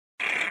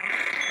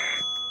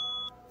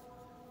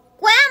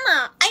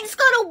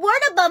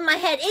word above my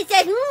head. It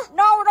says,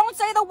 No, don't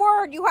say the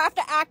word. You have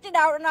to act it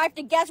out, and I have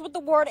to guess what the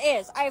word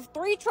is. I have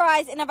 3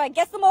 tries, and if I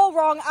guess them all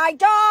wrong, I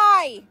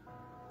die.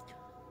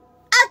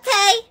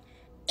 Okay.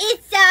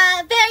 It's,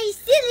 very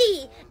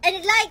silly, and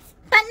it likes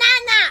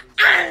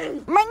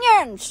banana.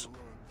 Minions.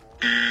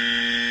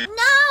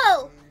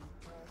 No.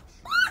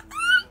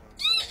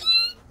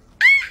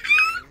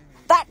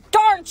 That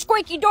darn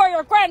squeaky door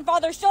your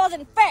grandfather still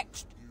hasn't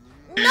fixed.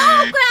 No,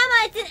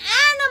 Grandma, it's an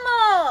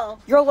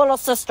animal. Your little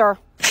sister.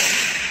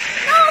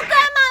 No,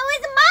 Grandma, it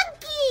was a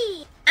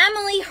monkey.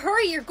 Emily,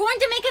 hurry. You're going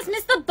to make us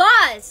miss the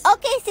bus.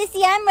 Okay,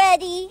 Sissy, I'm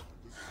ready.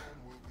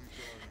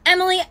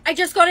 Emily, I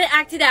just got it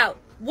acted out.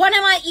 What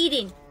am I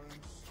eating?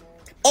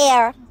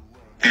 Air.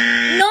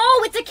 No,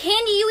 it's a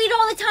candy you eat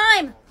all the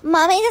time.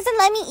 Mommy doesn't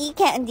let me eat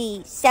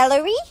candy.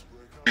 Celery?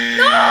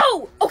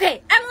 No!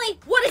 Okay, Emily,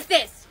 what is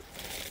this?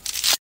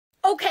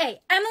 Okay,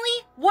 Emily,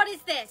 what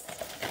is this?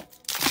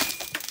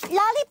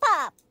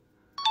 Lollipop.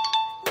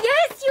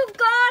 Yes, you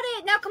got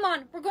it! Now come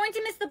on, we're going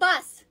to miss the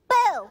bus.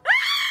 Boo.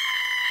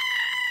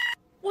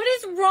 What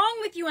is wrong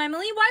with you,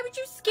 Emily? Why would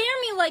you scare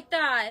me like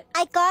that?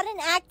 I got an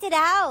acted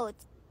out.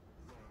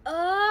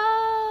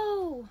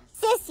 Oh.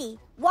 Sissy,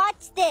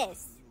 watch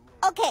this.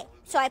 Okay,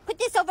 so I put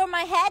this over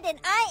my head and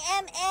I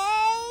am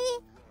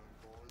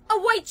A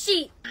white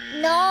sheet.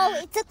 No,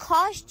 it's a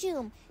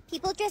costume.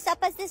 People dress up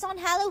as this on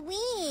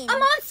Halloween. A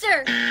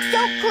monster.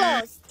 So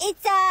close.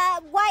 It's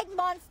a white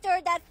monster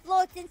that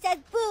floats and says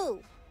boo.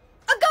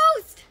 A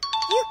ghost.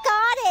 You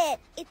got it.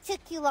 It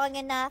took you long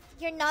enough.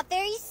 You're not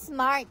very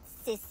smart,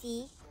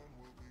 Sissy.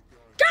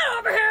 Get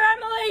over here,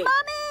 Emily.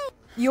 Mommy!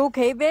 You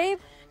okay, babe?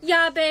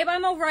 Yeah, babe,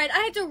 I'm all right. I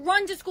had to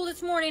run to school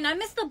this morning. I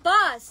missed the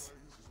bus.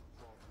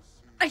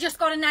 I just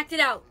got it acted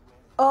out.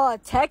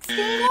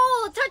 Texting?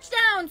 Goal,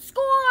 touchdown,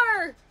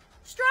 score,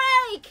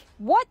 strike.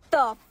 What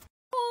the?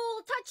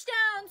 Goal,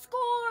 touchdown,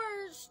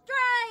 score,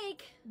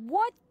 strike.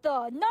 What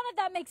the? None of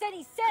that makes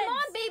any sense. Come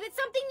on, babe, it's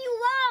something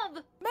you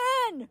love.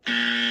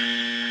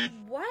 Men!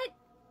 What?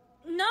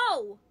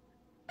 No.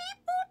 Beep,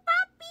 boop,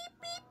 bop, beep,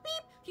 beep,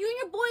 beep. You and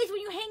your boys,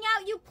 when you hang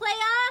out, you play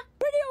a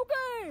Video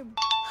game!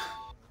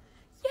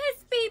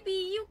 Yes,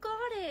 baby, you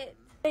got it.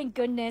 Thank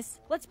goodness.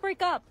 Let's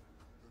break up.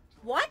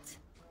 What?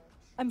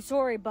 I'm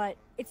sorry, but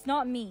it's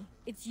not me.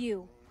 It's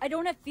you. I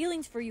don't have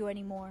feelings for you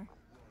anymore.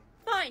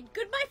 Fine,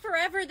 goodbye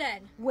forever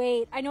then.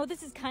 Wait, I know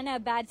this is kind of a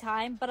bad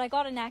time, but I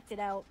got an acted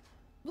out.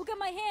 Look at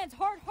my hands.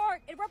 Heart,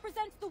 heart. It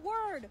represents the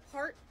word.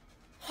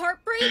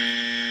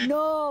 Heartbreak?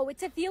 No,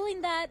 it's a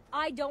feeling that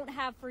I don't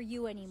have for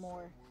you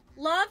anymore.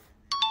 Love?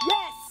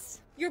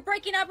 Yes! You're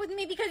breaking up with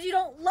me because you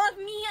don't love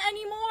me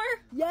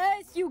anymore?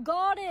 Yes, you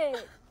got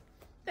it.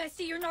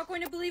 Bessie, you're not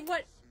going to believe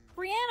what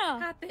Brianna.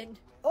 happened.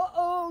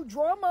 Uh-oh,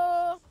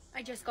 drama.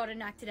 I just got it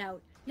acted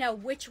out. Now,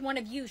 which one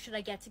of you should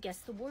I get to guess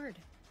the word?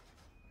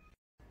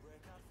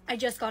 I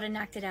just got it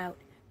acted out.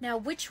 Now,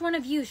 which one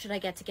of you should I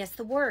get to guess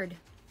the word?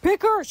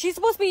 Pick her. She's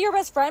supposed to be your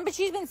best friend, but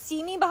she's been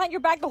seeing me behind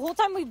your back the whole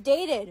time we've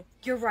dated.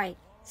 You're right.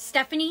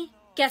 Stephanie,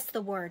 guess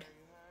the word.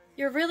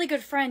 You're a really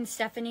good friend,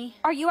 Stephanie.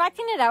 Are you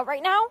acting it out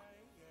right now?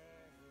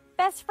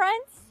 Best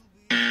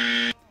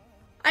friends?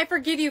 I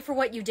forgive you for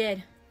what you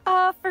did.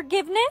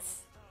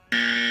 Forgiveness?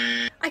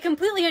 I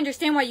completely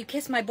understand why you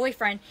kissed my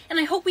boyfriend, and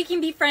I hope we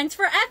can be friends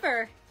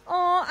forever.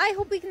 Aw, I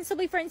hope we can still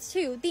be friends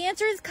too. The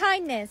answer is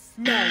kindness.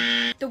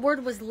 No, the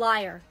word was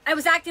liar. I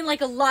was acting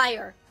like a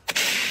liar.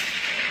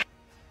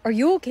 Are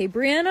you okay,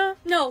 Brianna?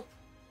 No,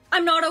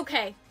 I'm not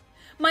okay.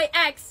 My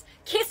ex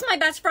kissed my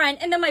best friend,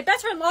 and then my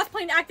best friend lost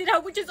play and acted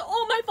out, which is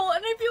all my fault,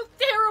 and I feel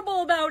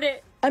terrible about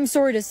it. I'm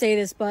sorry to say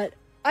this, but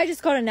I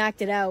just got an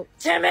acted out.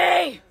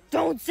 Timmy!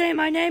 Don't say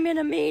my name in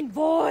a mean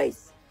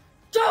voice.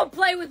 Don't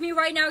play with me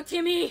right now,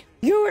 Timmy!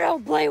 You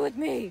don't play with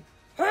me.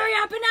 Hurry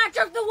up and act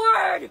out the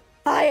word!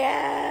 I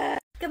am.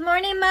 Good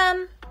morning,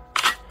 Mom.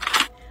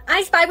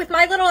 I spy with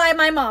my little eye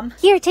my mom.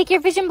 Here, take your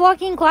vision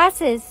blocking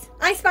glasses.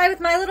 I spy with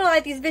my little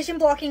eye these vision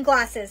blocking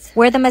glasses.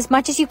 Wear them as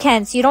much as you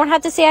can so you don't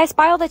have to say I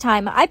spy all the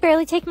time. I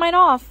barely take mine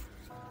off.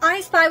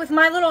 I spy with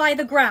my little eye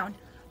the ground.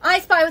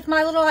 I spy with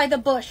my little eye the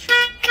bush.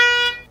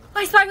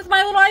 I spy with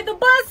my little eye the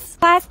bus.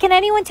 Class, can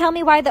anyone tell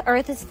me why the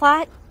earth is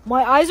flat?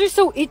 My eyes are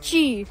so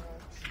itchy.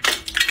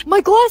 My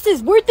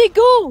glasses, where'd they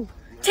go?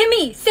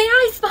 Timmy, say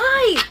I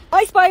spy.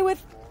 I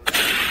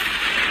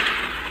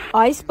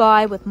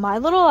spy with my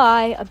little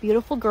eye a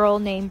beautiful girl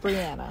named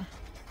Brianna.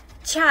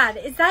 Chad,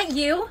 is that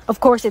you? Of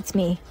course it's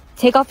me.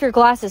 Take off your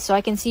glasses so I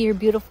can see your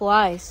beautiful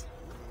eyes.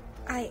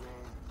 I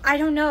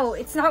don't know.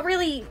 It's not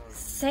really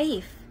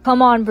safe.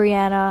 Come on,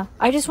 Brianna.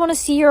 I just want to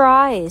see your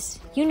eyes.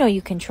 You know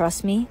you can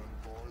trust me.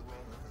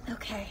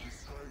 Okay.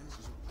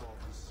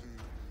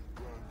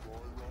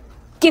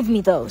 Give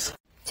me those.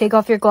 Take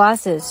off your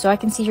glasses so I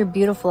can see your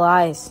beautiful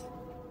eyes.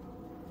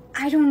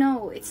 I don't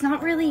know. It's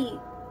not really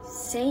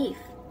safe.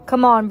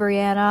 Come on,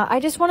 Brianna. I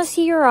just want to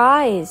see your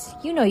eyes.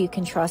 You know you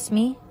can trust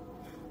me.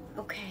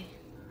 Okay.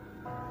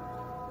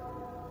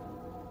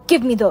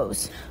 Give me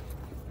those.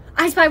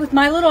 I spy with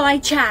my little eye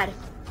Chad.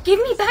 Give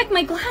me back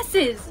my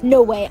glasses.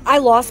 No way. I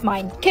lost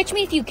mine. Catch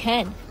me if you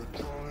can.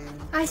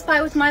 I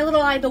spy with my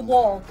little eye the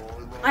wall.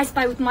 I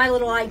spy with my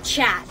little eye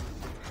chat.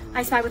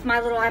 I spy with my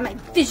little eye my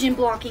vision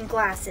blocking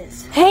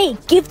glasses. Hey,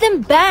 give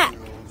them back.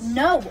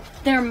 No,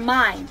 they're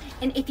mine.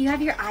 And if you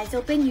have your eyes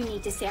open, you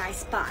need to say I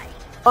spy.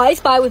 I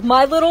spy with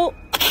my little...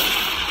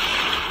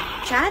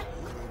 Chad?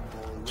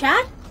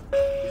 Chad?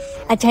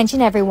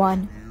 Attention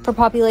everyone. For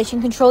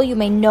population control, you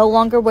may no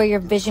longer wear your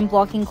vision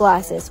blocking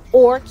glasses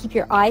or keep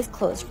your eyes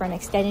closed for an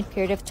extended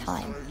period of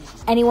time.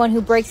 Anyone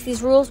who breaks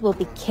these rules will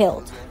be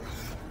killed.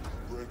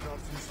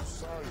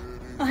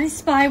 I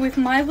spy with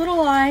my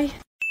little eye.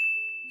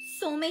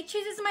 Soulmate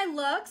chooses my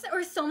looks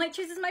or soulmate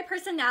chooses my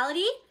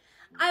personality?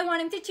 I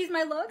want him to choose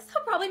my looks.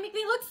 He'll probably make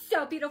me look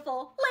so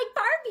beautiful, like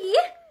Barbie.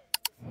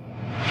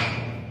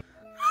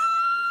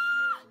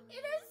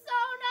 It is so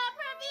not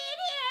pretty in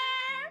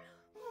here.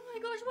 Oh my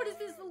gosh, what is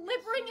this,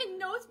 lip ring and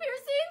nose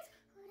piercings?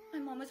 My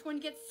mom is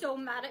going to get so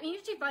mad at me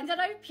if she finds out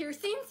I have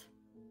piercings.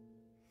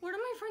 What are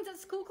my friends at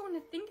school going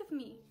to think of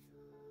me?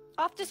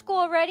 Off to school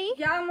already?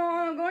 Yeah,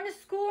 Mom, I'm going to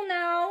school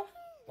now.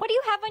 What do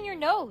you have on your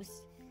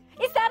nose?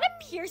 Is that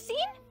a piercing?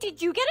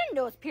 Did you get a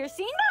nose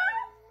piercing?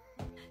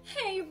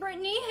 Hey,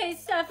 Brittany. Hey,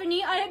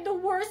 Stephanie. I had the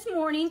worst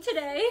morning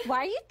today. Why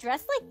are you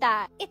dressed like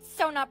that? It's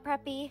so not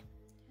preppy.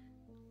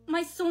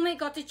 My soulmate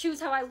got to choose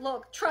how I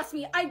look. Trust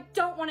me, I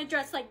don't want to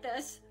dress like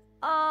this.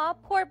 Aw,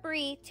 poor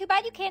Bree. Too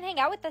bad you can't hang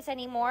out with us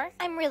anymore.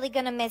 I'm really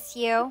gonna miss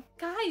you.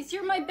 Guys,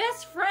 you're my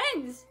best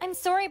friends. I'm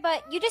sorry,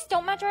 but you just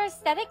don't match our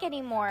aesthetic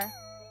anymore.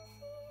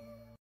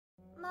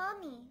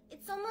 Mommy,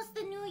 it's almost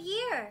the new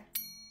year.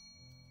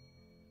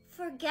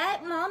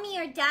 Forget Mommy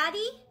or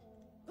Daddy?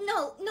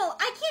 No,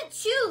 I can't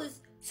choose.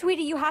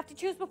 Sweetie, you have to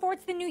choose before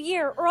it's the new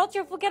year, or else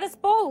you'll forget us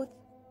both.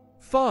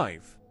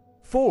 5,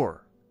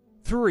 4,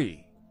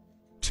 3,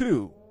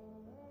 2,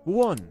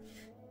 1.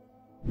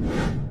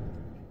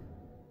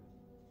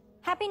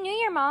 Happy New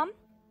Year, Mom.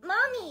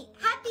 Mommy,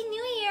 Happy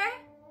New Year.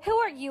 Who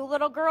are you,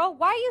 little girl?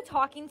 Why are you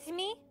talking to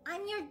me?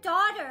 I'm your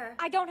daughter.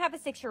 I don't have a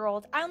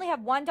 6-year-old. I only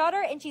have one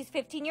daughter, and she's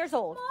 15 years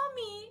old.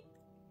 Mommy.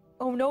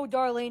 Oh no,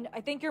 darling.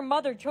 I think your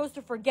mother chose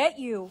to forget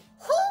you.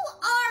 Who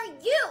are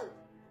you?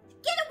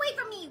 Get away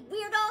from me,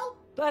 weirdo.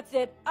 That's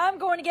it. I'm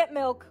going to get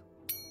milk.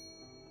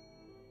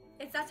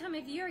 It's that time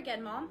of year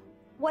again, Mom.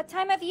 What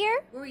time of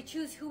year? Where we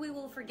choose who we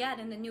will forget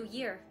in the new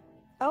year.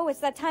 Oh, it's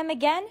that time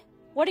again?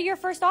 What are your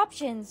first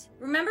options?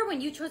 Remember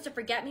when you chose to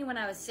forget me when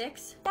I was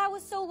 6? That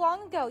was so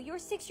long ago. You were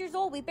 6 years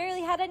old. We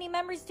barely had any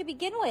memories to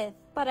begin with.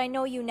 But I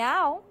know you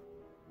now.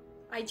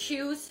 I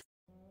choose.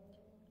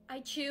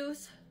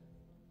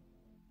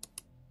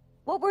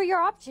 What were your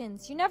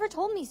options? You never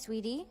told me,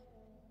 sweetie.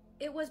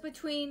 It was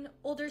between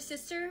older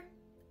sister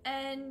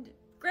and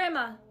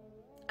Grandma.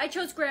 I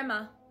chose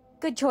Grandma.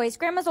 Good choice.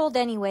 Grandma's old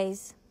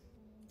anyways.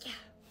 Yeah.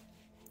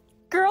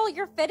 Girl,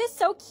 your fit is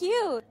so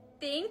cute.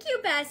 Thank you,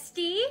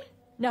 bestie.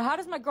 Now, how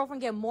does my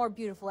girlfriend get more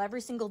beautiful every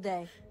single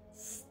day?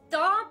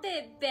 Stop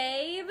it,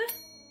 babe.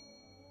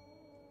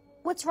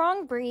 What's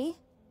wrong, Bree?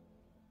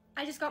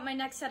 I just got my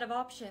next set of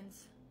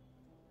options.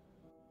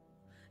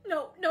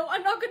 No,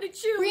 I'm not gonna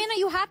choose. Brianna,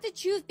 you have to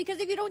choose, because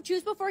if you don't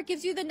choose before it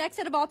gives you the next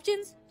set of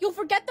options, you'll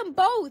forget them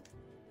both.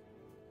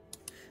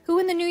 Who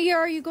in the new year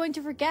are you going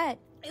to forget?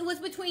 It was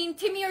between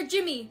Timmy or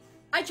Jimmy.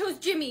 I chose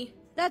Jimmy.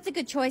 That's a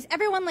good choice.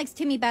 Everyone likes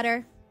Timmy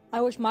better.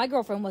 I wish my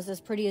girlfriend was as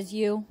pretty as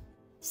you.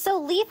 So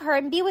leave her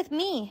and be with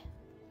me.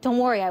 Don't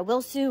worry, I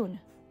will soon.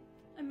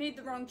 I made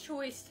the wrong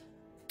choice.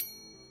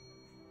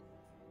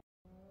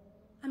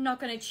 I'm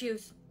not gonna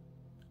choose.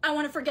 I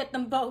want to forget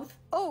them both.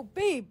 Oh,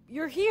 babe,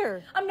 you're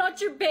here. I'm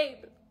not your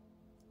babe.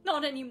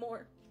 Not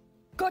anymore.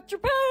 Got your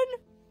pen?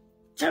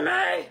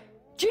 Timmy!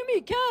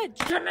 Jimmy, catch!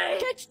 Timmy!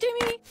 Catch,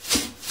 Timmy!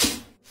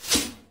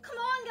 Come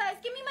on, guys,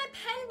 give me my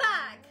pen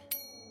back.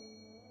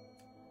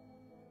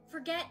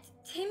 Forget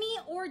Timmy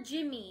or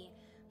Jimmy.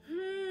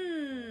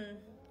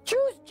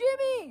 Choose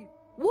Jimmy!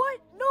 What?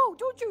 No,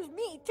 don't choose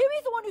me.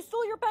 Timmy's the one who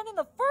stole your pen in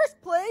the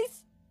first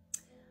place.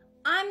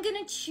 I'm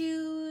gonna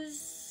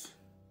choose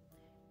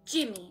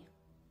Jimmy.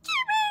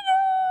 Jimmy, no!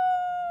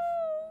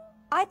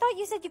 I thought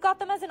you said you got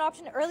them as an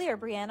option earlier,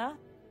 Brianna.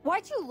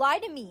 Why'd you lie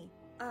to me?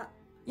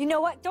 You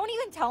know what? Don't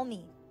even tell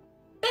me.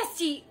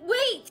 Bestie,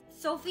 wait!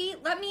 Sophie,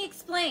 let me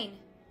explain.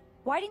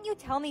 Why didn't you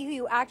tell me who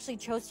you actually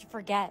chose to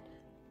forget?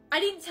 I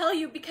didn't tell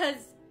you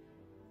because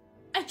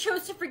I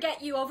chose to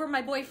forget you over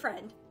my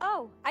boyfriend.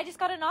 Oh, I just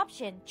got an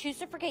option. Choose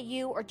to forget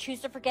you or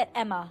choose to forget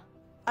Emma.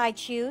 I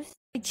choose.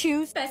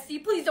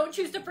 Bestie, please don't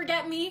choose to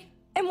forget me.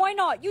 And why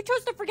not? You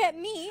chose to forget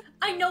me.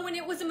 I know when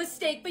it was a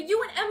mistake, but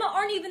you and Emma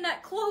aren't even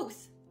that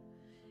close.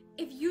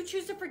 If you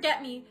choose to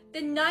forget me,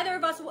 then neither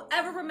of us will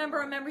ever remember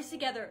our memories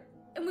together,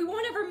 and we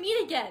won't ever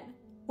meet again.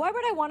 Why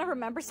would I want to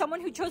remember someone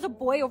who chose a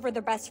boy over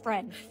their best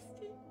friend?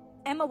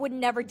 Emma would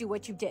never do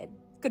what you did.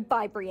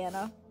 Goodbye,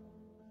 Brianna.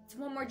 It's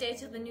one more day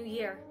till the new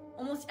year.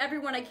 Almost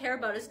everyone I care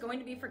about is going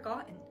to be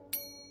forgotten.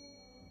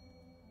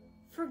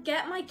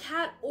 Forget my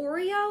cat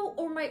Oreo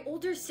or my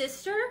older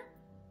sister?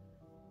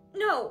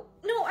 No,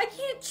 I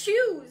can't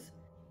choose.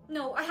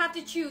 No, I have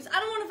to choose. I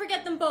don't want to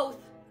forget them both.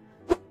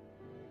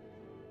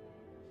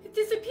 It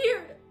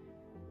disappeared.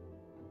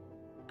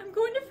 I'm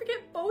going to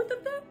forget both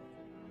of them?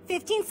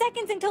 15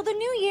 seconds until the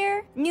new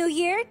year. New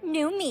year,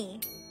 new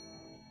me.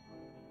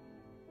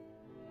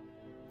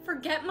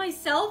 Forget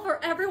myself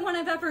or everyone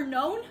I've ever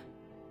known?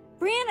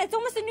 Brianna, it's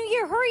almost a new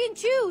year. Hurry and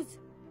choose.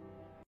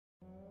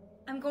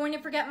 I'm going to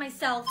forget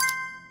myself.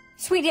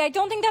 Sweetie, I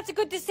don't think that's a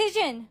good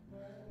decision.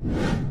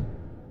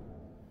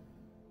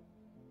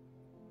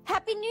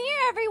 Happy New Year,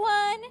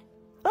 everyone!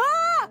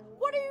 Ah!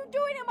 What are you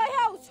doing in my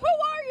house? Who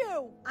are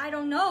you? I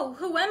don't know.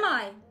 Who am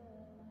I?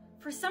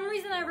 For some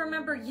reason I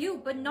remember you,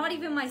 but not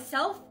even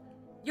myself.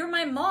 You're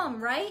my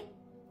mom, right?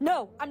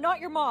 No, I'm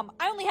not your mom.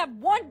 I only have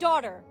one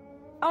daughter.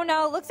 Oh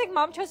no, looks like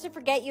Mom chose to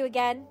forget you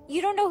again.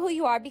 You don't know who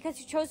you are because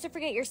you chose to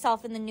forget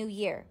yourself in the new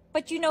year.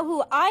 But you know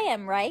who I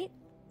am, right?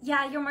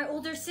 Yeah, you're my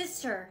older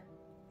sister.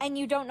 And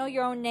you don't know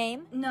your own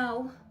name?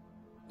 No.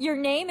 Your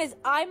name is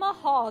I'm a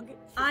Hog.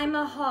 I'm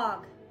a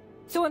hog.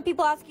 So when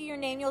people ask you your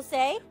name, you'll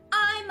say?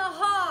 I'm a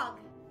hog!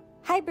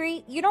 Hi,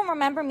 Bree. You don't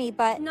remember me,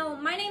 but... No,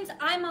 my name's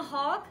I'm a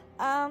hog.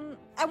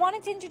 I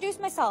wanted to introduce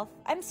myself.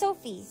 I'm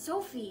Sophie.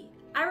 Sophie,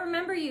 I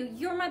remember you.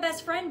 You're my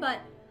best friend, but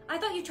I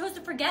thought you chose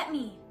to forget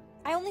me.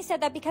 I only said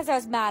that because I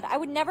was mad. I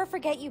would never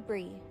forget you,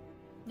 Bree.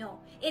 No,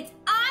 it's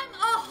I'm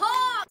a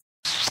hog!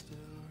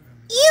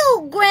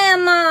 You,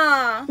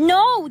 Grandma!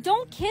 No,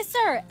 don't kiss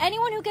her.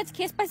 Anyone who gets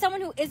kissed by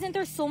someone who isn't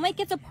their soulmate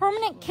gets a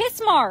permanent kiss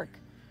mark.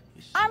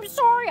 I'm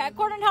sorry, I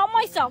couldn't help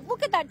myself.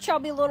 Look at that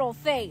chubby little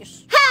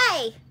face.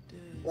 Hey!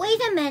 Wait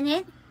a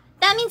minute.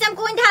 That means I'm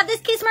going to have this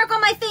kiss mark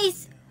on my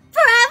face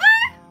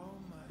forever?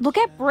 Look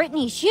at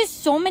Brittany. She has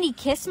so many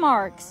kiss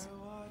marks.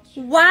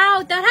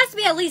 Wow, that has to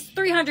be at least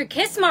 300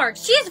 kiss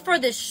marks. She is for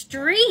the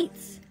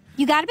streets.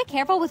 You gotta be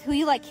careful with who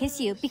you let kiss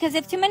you, because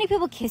if too many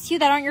people kiss you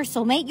that aren't your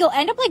soulmate, you'll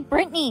end up like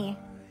Brittany.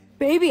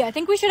 Baby, I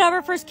think we should have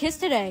our first kiss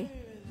today.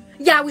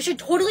 Yeah, we should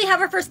totally have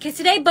our first kiss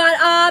today,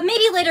 but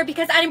maybe later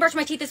because I didn't brush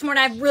my teeth this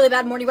morning. I have really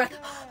bad morning breath.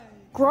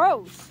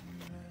 Gross.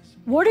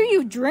 What are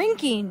you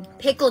drinking?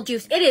 Pickle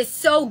juice. It is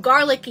so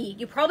garlicky.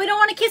 You probably don't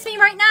want to kiss me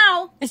right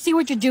now. I see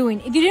what you're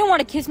doing. If you didn't want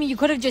to kiss me, you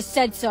could have just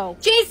said so.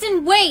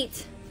 Jason,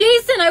 wait.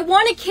 Jason, I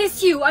want to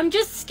kiss you. I'm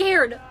just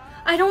scared.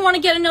 I don't want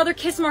to get another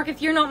kiss mark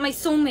if you're not my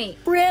soulmate.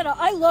 Brianna,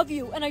 I love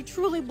you, and I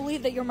truly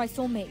believe that you're my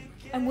soulmate.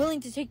 I'm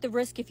willing to take the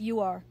risk if you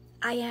are.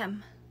 I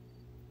am.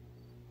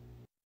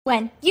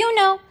 When you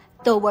know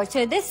the words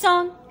to this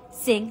song,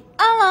 sing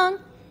along.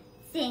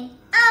 Sing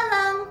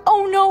along.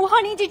 Oh no,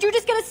 honey, did you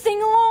just get a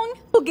sing-along?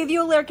 They'll give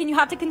you a lyric and you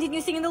have to continue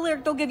singing the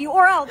lyric they'll give you,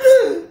 or else.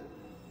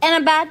 And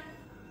I'm bad.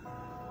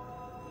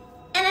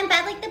 And I'm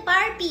bad like the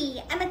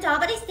Barbie. I'm a doll,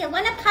 but I still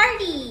want to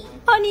party.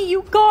 Honey,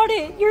 you got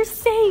it. You're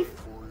safe.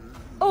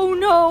 Oh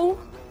no.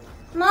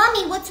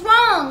 Mommy, what's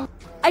wrong?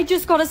 I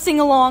just got to sing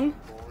along.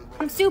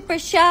 I'm super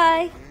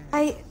shy.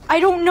 I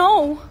don't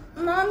know.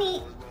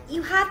 Mommy,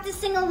 you have to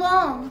sing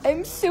along.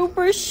 I'm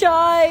super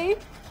shy.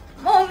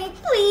 Mommy,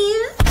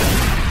 please.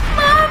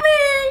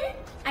 Mommy!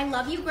 I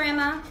love you,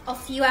 Grandma. I'll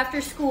see you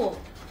after school.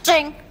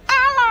 Sing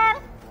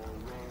along.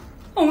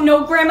 Oh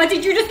no, Grandma,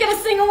 did you just get a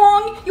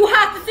sing-along? You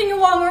have to sing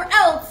along or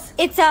else.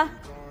 It's a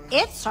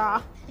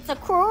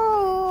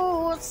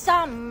cruel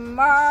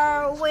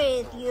summer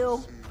with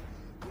you.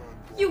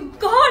 You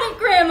got it,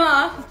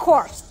 Grandma. Of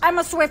course, I'm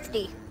a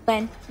Swiftie.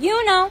 When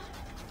you know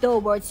the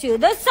words to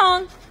the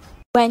song.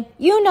 When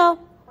you know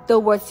the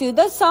words to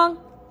the song.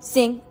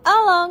 Sing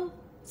along.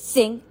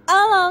 Sing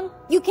along.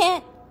 You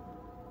can't.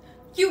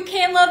 You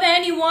can't love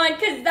anyone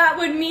because that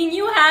would mean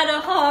you had a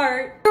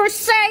heart. You're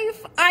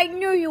safe. I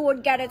knew you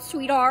would get it,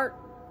 sweetheart.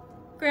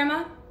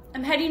 Grandma,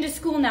 I'm heading to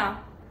school now.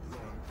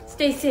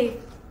 Stay safe.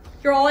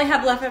 You're all I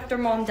have left after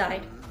Mom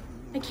died.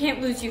 I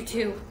can't lose you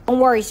too. Don't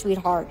worry,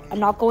 sweetheart. I'm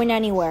not going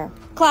anywhere.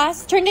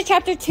 Class, turn to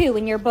chapter 2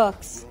 in your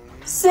books.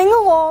 Sing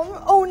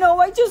along. Oh no,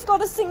 I just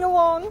gotta sing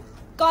along.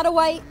 Got a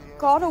white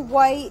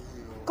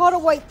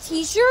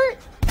t-shirt?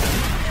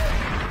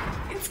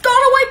 It's got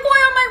a white boy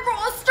on my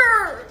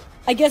roster!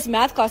 I guess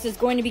math class is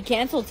going to be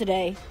canceled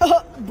today.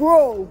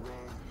 Bro.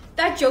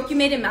 That joke you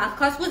made in math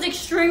class was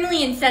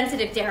extremely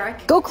insensitive,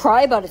 Derek. Go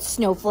cry about it,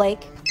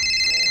 snowflake.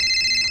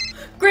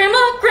 Grandma,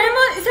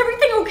 is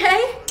everything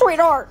okay?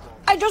 Sweetheart,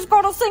 I just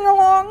gotta sing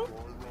along.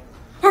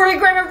 Hurry,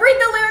 Grandma, read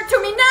the lyric to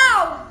me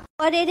now!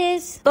 What it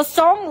is? The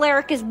song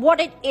lyric is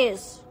what it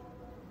is.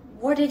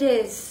 What it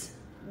is.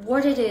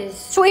 What it is.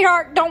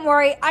 Sweetheart, don't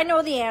worry, I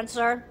know the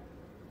answer.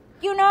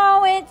 You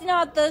know it's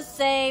not the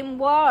same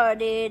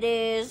what it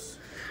is.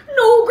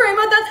 No,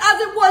 Grandma, that's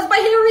As It Was by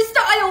Harry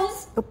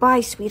Styles.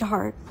 Goodbye,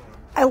 sweetheart.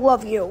 I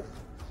love you.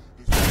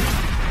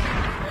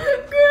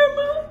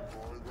 Grandma.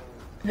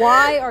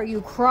 Why are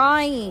you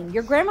crying?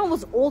 Your grandma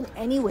was old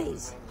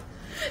anyways.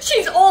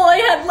 She's all I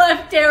had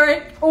left,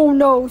 Derek. Oh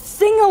no,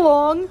 sing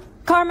along.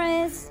 Karma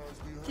is.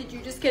 Did you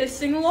just get a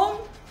sing-along?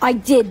 I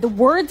did. The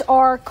words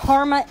are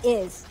karma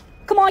is.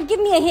 Come on, give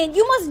me a hint.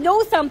 You must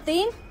know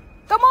something.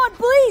 Come on,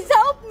 please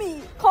help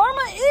me.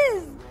 Karma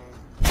is.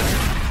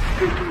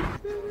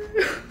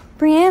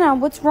 Brianna,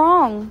 what's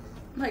wrong?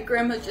 My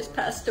grandma just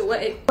passed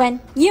away.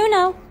 When you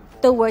know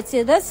the words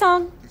to the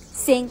song,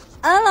 sing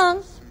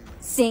along.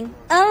 Sing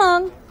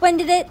along. When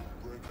did it?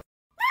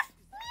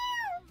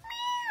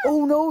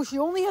 Oh no, she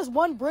only has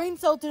one brain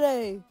cell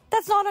today.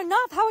 That's not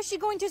enough. How is she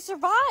going to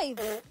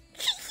survive?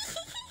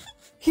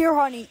 Here,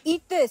 honey,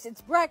 eat this.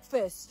 It's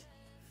breakfast.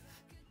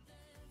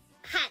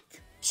 Hot.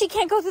 She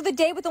can't go through the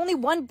day with only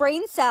one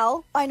brain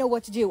cell. I know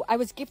what to do. I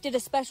was gifted a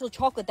special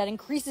chocolate that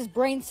increases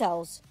brain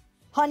cells.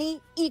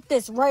 Honey, eat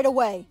this right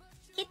away.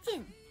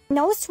 Kitchen.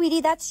 No,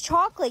 sweetie, that's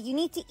chocolate. You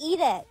need to eat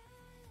it.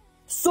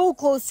 So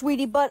close,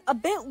 sweetie, but a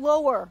bit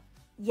lower.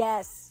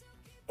 Yes.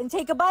 And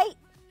take a bite.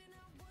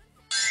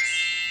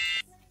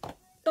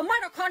 The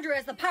mitochondria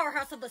is the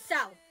powerhouse of the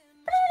cell.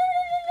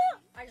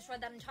 I just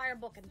read that entire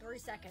book in 3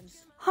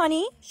 seconds.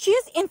 Honey, she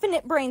has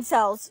infinite brain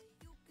cells.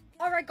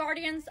 Alright,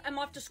 Guardians, I'm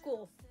off to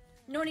school.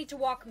 No need to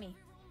walk me.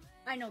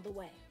 I know the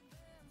way.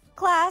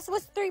 Class,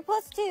 what's 3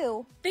 plus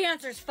 2? The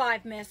answer's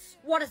 5, miss.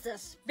 What is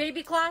this?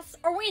 Baby class?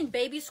 Are we in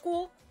baby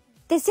school?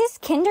 This is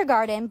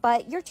kindergarten,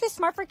 but you're too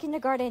smart for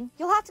kindergarten.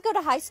 You'll have to go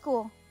to high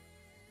school.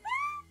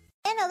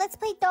 Anna, let's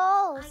play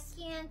dolls.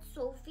 I can't,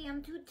 Sophie.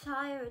 I'm too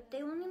tired.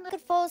 They only I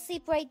could fall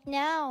asleep right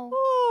now.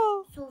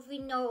 Sophie,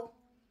 no.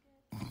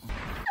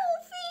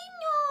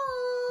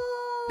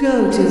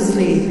 Go to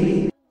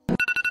sleep.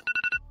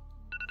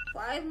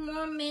 5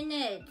 more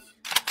minutes.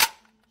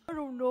 I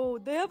don't know.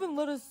 They haven't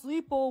let us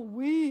sleep all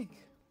week.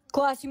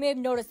 Class, you may have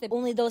noticed that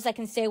only those that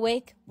can stay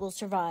awake will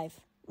survive.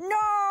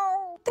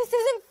 No! This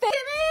isn't fair!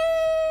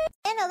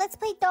 Anna, let's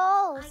play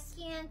dolls. I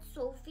can't,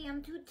 Sophie.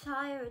 I'm too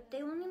tired.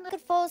 They only I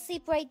could fall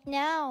asleep right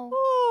now.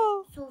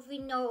 Sophie,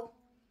 no.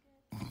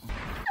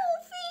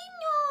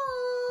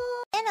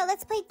 Anna,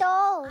 let's play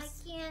dolls.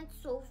 I can't,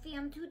 Sophie.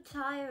 I'm too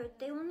tired.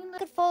 They only I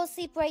could fall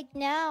asleep right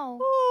now.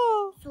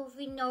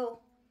 Sophie, no.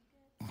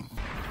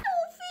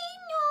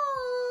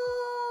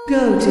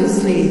 Go to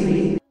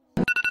sleep.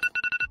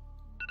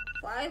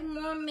 5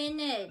 more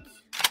minutes.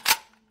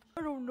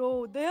 I don't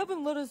know. They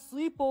haven't let us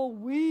sleep all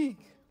week.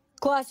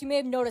 Class, you may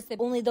have noticed that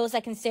only those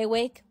that can stay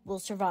awake will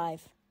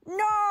survive.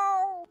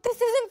 No!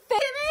 This isn't fair!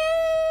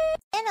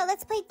 Anna,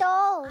 let's play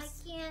dolls.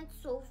 I can't,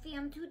 Sophie.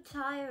 I'm too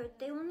tired.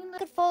 They only I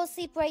could fall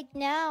asleep right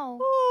now.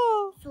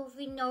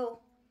 Sophie, no.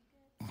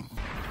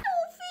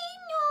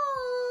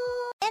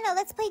 Anna,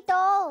 let's play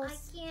dolls.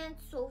 I can't,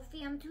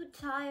 Sophie. I'm too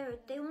tired.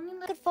 They only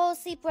I could fall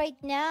asleep right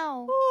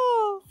now.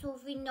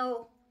 Sophie,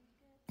 no.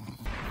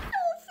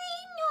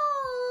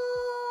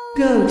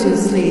 Go to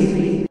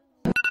sleep.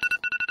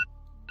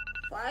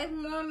 5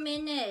 more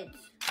minutes.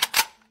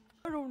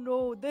 I don't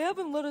know. They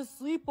haven't let us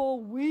sleep all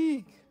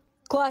week.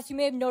 Class, you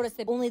may have noticed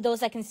that only those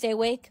that can stay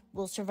awake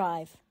will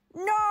survive.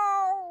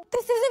 No!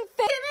 This isn't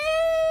fair!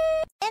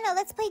 Anna,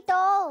 let's play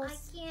dolls.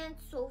 I can't,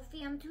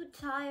 Sophie. I'm too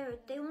tired.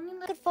 They only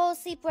I could fall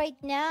asleep right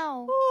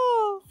now.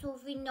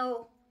 Sophie,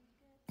 no.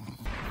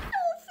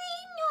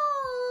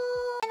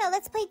 Anna,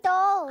 let's play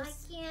dolls.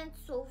 I can't,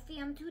 Sophie.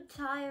 I'm too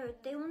tired.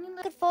 They only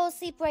I could fall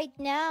asleep right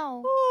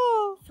now.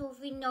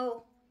 Sophie,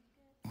 no.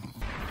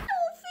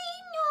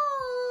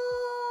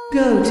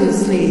 Go to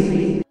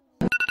sleep.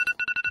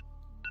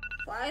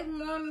 5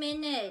 more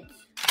minutes.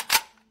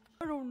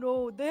 I don't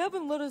know. They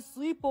haven't let us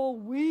sleep all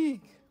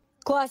week.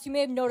 Class, you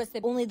may have noticed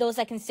that only those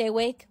that can stay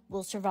awake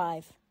will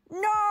survive.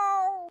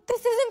 No!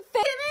 This isn't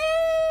fair!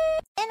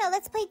 Anna,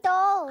 let's play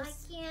dolls.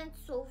 I can't,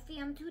 Sophie.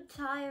 I'm too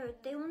tired.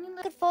 They only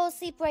I could fall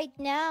asleep right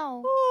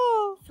now.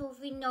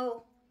 Sophie,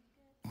 no.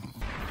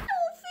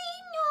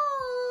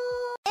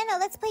 Anna,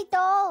 let's play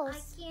dolls.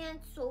 I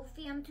can't,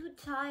 Sophie. I'm too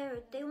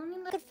tired. They only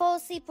I could fall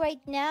asleep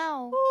right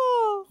now.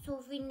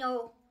 Sophie,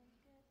 no.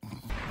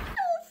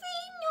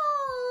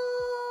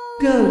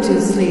 Go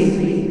to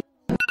sleep.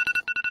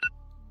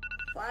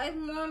 5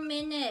 more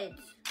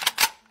minutes.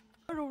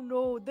 I don't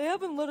know. They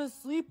haven't let us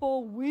sleep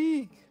all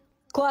week.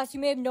 Class, you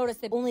may have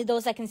noticed that only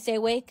those that can stay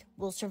awake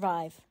will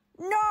survive.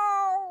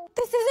 No!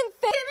 This isn't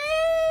fair!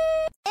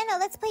 Anna,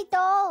 let's play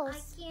dolls.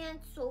 I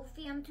can't,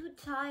 Sophie. I'm too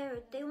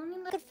tired. They only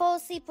I could fall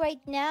asleep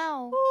right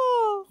now.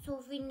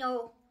 Sophie,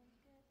 no.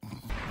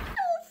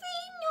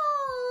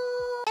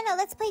 Anna,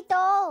 let's play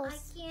dolls.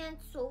 I can't,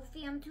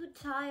 Sophie. I'm too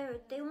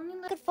tired. They only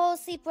I could fall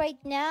asleep right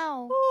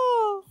now.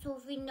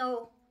 Sophie,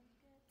 no.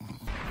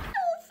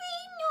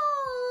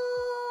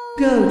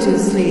 Go to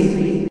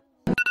sleep.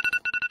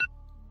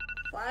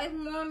 5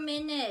 more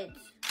minutes.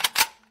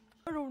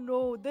 I don't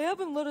know. They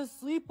haven't let us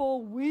sleep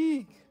all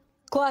week.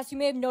 Class, you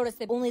may have noticed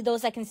that only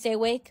those that can stay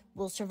awake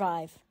will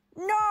survive.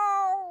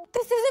 No!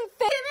 This isn't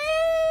fair!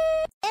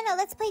 Anna,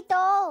 let's play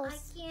dolls.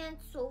 I can't,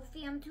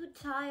 Sophie. I'm too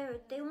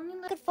tired. They only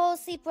I could fall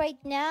asleep right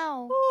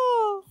now.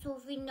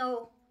 Sophie,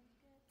 no.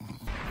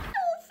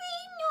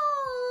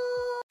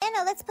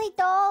 Anna, let's play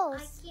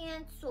dolls. I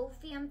can't,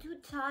 Sophie. I'm too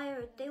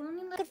tired. They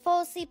only I could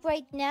fall asleep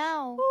right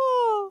now.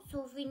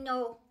 Sophie,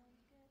 no.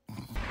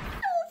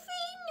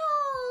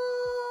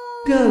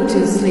 Go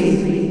to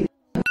sleep.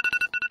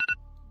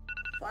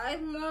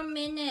 5 more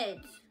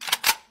minutes.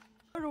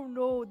 I don't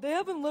know. They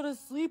haven't let us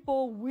sleep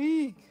all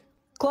week.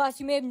 Class,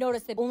 you may have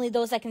noticed that only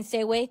those that can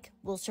stay awake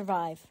will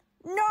survive.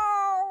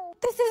 No!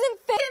 This isn't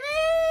fair!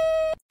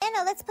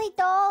 Anna, let's play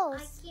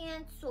dolls. I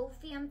can't,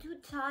 Sophie. I'm too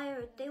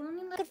tired. They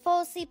only I could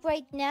fall asleep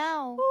right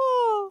now.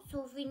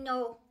 Sophie,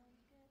 no.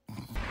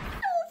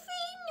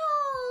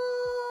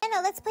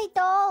 Anna, let's play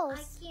dolls.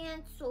 I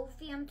can't,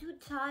 Sophie. I'm too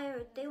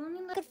tired. They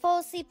only I could fall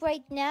asleep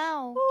right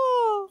now.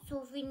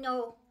 Sophie,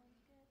 no.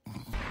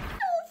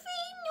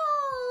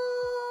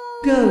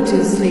 Go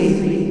to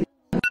sleep.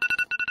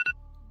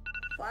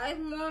 5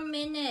 more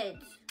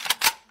minutes.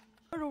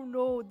 I don't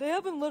know. They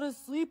haven't let us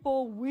sleep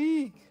all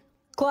week.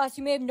 Class,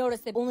 you may have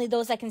noticed that only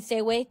those that can stay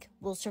awake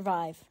will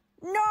survive.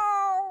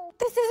 No!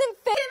 This isn't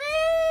fair!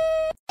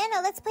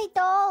 Anna, let's play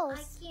dolls.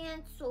 I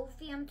can't,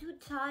 Sophie. I'm too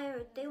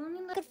tired. They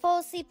only I could fall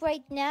asleep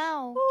right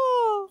now.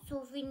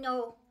 Sophie,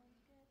 no.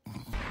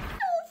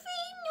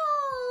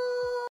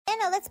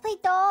 Anna, let's play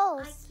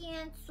dolls. I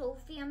can't,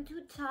 Sophie. I'm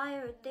too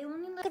tired. They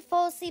only I could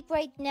fall asleep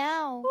right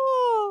now.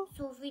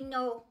 Sophie,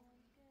 no.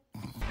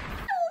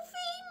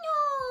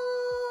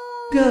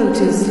 Go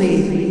to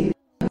sleep.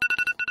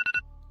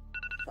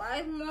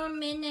 5 more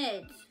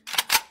minutes.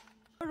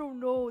 I don't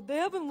know. They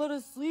haven't let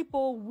us sleep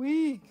all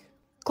week.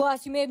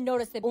 Class, you may have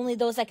noticed that only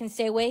those that can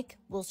stay awake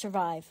will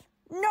survive.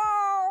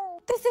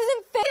 No! This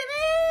isn't fair!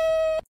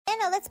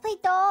 Anna, let's play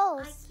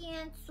dolls. I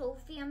can't,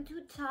 Sophie. I'm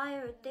too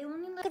tired. They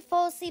only I could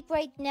fall asleep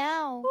right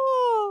now.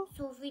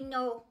 Sophie,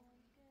 no.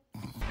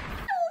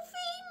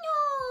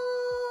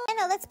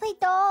 Anna, let's play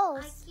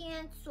dolls. I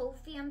can't,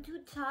 Sophie. I'm too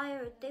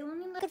tired. They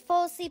only I could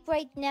fall asleep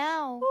right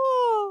now.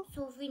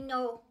 Sophie,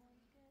 no.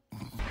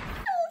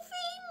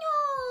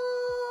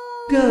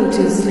 Go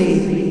to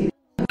sleep.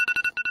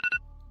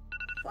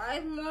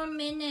 5 more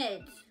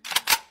minutes.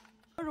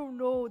 I don't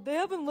know. They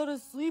haven't let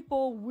us sleep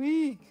all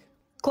week.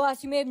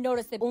 Class, you may have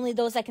noticed that only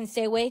those that can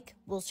stay awake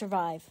will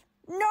survive.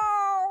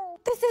 No!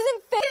 This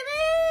isn't fair!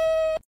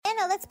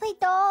 Anna, let's play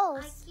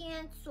dolls. I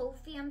can't,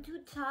 Sophie. I'm too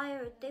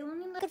tired. They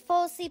only I could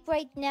fall asleep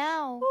right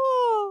now.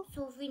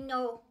 Sophie,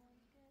 no.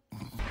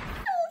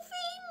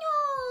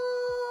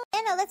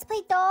 Anna, let's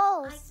play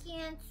dolls. I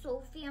can't,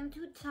 Sophie. I'm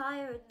too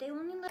tired. They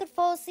only I could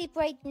fall asleep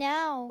right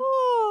now.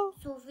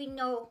 Sophie,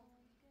 no.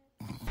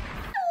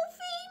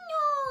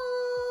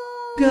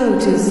 Go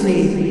to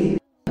sleep.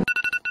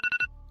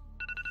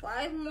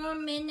 5 more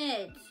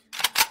minutes.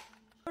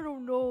 I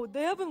don't know.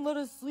 They haven't let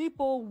us sleep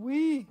all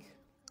week.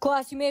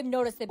 Class, you may have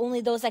noticed that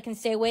only those that can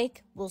stay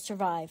awake will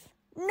survive.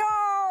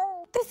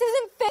 No! This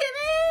isn't fair!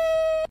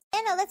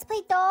 Anna, let's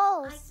play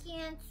dolls. I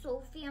can't,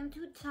 Sophie. I'm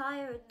too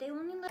tired. They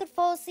only I could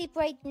fall asleep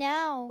right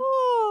now.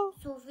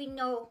 Sophie,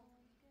 no.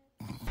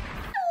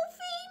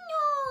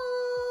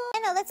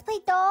 Anna, let's play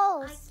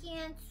dolls. I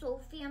can't,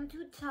 Sophie. I'm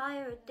too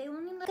tired. They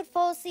only I could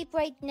fall asleep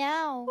right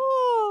now.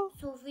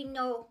 Sophie,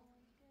 no.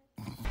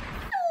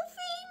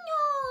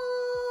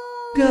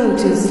 Go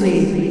to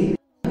sleep.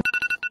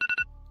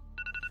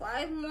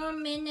 5 more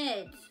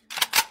minutes.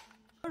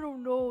 I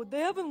don't know. They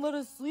haven't let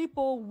us sleep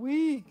all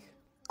week.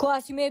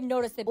 Class, you may have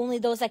noticed that only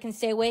those that can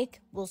stay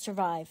awake will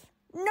survive.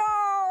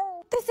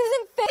 No! This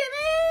isn't fair!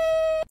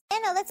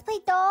 Anna, let's play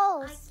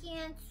dolls. I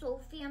can't,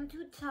 Sophie. I'm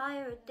too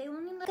tired. They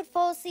only I could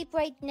fall asleep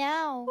right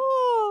now.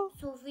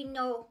 Sophie,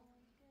 no.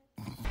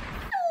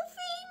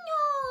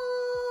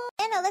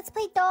 Anna, let's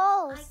play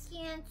dolls. I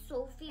can't,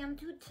 Sophie. I'm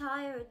too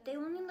tired. They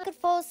only I could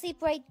fall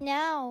asleep right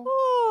now.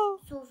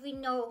 Sophie,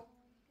 no.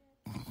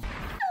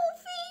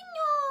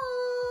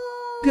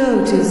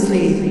 Go to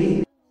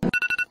sleep.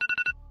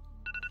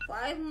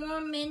 5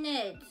 more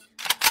minutes.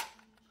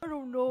 I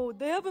don't know.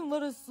 They haven't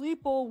let us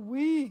sleep all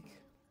week.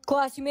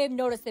 Class, you may have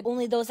noticed that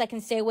only those that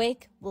can stay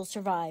awake will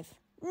survive.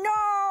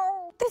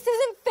 No! This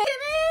isn't fair!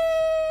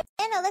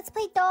 Anna, let's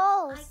play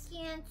dolls. I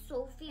can't,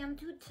 Sophie. I'm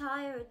too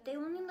tired. They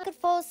only I could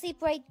fall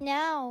asleep right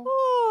now.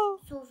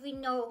 Sophie,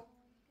 no.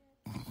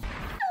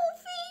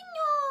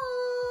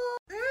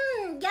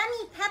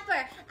 Yummy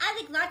pepper. I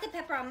like lots of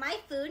pepper on my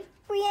food.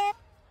 Brienne?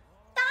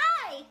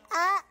 Die!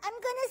 I'm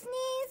gonna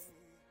sneeze.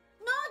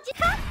 No,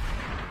 just...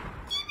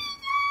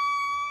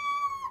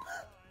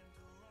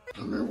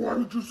 Why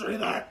did you say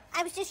that?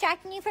 I was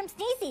distracting you from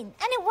sneezing, and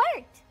it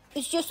worked.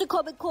 It's just a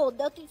common cold,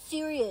 nothing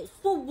serious.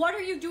 Well, what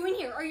are you doing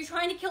here? Are you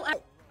trying to kill...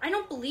 I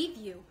don't believe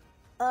you.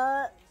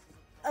 I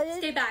didn't...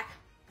 Stay back.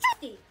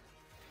 Steve.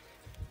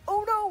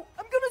 Oh no!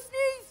 I'm gonna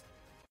sneeze!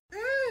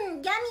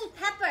 Yummy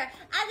pepper.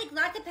 I like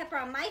lots of pepper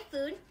on my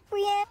food.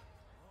 Brienne?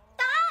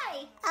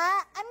 Die!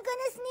 I'm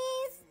gonna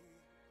sneeze.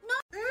 No,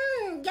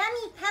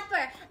 yummy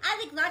pepper. I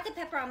like lots of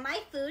pepper on my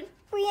food.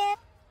 Brienne?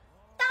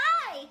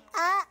 Die!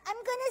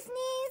 I'm gonna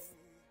sneeze.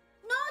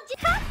 No,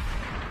 just...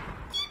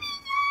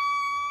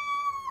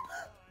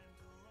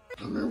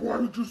 Why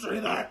did you say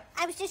that?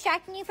 I was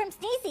distracting you from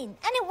sneezing, and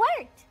it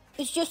worked.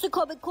 It's just a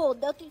common cold,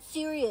 nothing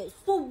serious.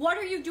 Well, what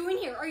are you doing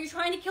here? Are you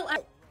trying to kill...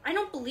 I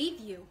don't believe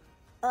you.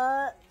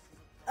 I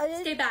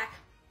didn't... Stay back.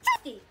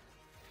 Steve.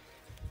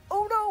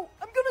 Oh no!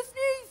 I'm gonna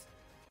sneeze!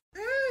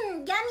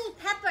 Yummy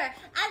pepper.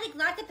 I like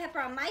lots of pepper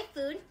on my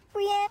food.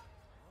 Brienne?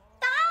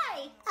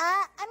 Die!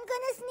 I'm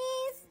gonna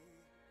sneeze.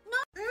 No,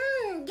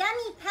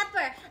 yummy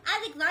pepper. I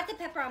like lots of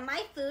pepper on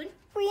my food.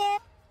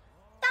 Brienne?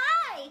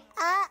 Die!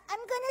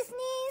 I'm gonna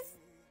sneeze.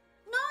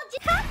 No,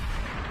 just...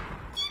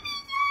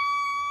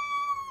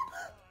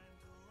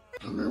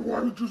 Why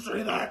did you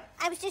say that?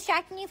 I was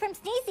distracting you from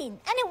sneezing,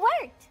 and it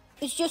worked.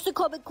 It's just a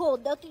common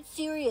cold, nothing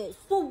serious.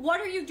 Well, what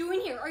are you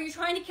doing here? Are you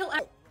trying to kill...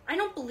 I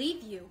don't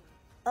believe you.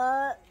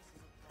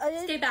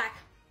 Stay back.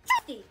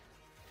 Steve.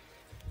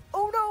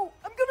 Oh no,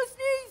 I'm gonna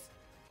sneeze!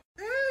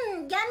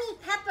 Yummy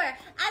pepper.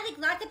 I like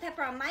lots of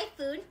pepper on my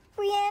food.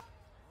 Brienne?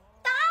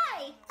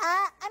 Die!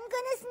 I'm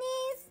gonna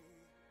sneeze.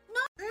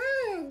 No.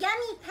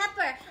 Yummy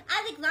pepper.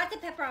 I like lots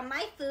of pepper on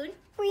my food.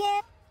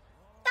 Brienne?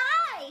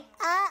 Die!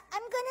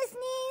 I'm gonna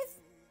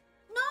sneeze.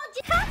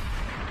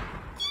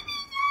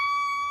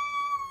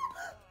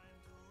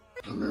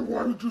 No,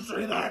 Why did you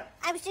say that?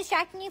 I was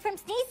distracting you from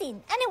sneezing,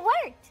 and it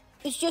worked.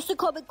 It's just a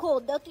common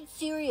cold, nothing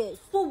serious.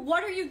 Well,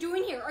 what are you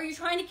doing here? Are you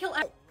trying to kill...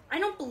 I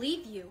don't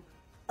believe you.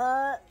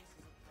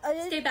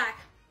 Stay back.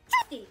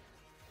 Steve.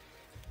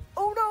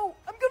 Oh no,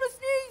 I'm gonna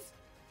sneeze!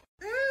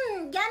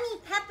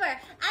 Yummy pepper.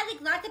 I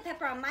like lots of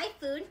pepper on my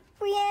food.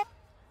 Brienne?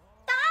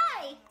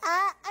 Die!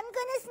 I'm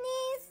gonna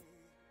sneeze.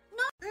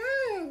 No.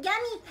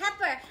 Yummy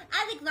pepper.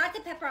 I like lots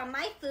of pepper on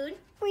my food.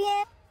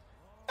 Brienne?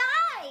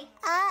 Die!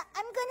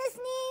 I'm gonna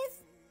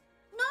sneeze.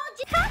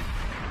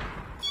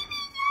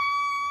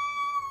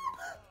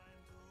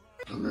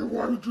 No,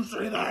 Why did you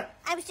say that?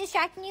 I was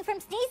distracting you from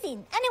sneezing,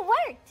 and it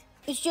worked.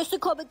 It's just a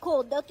common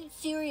cold, nothing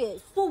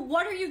serious. Well,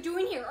 what are you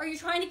doing here? Are you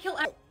trying to kill...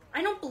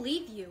 I don't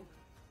believe you.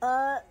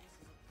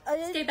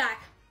 Stay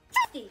back.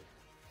 Steve.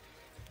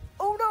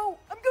 Oh no,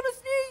 I'm gonna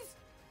sneeze!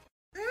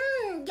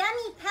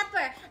 Yummy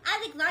pepper.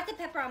 I like lots of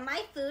pepper on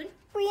my food.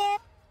 Brienne?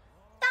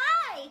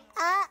 Die!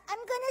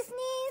 I'm gonna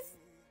sneeze.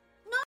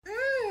 No.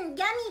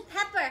 Yummy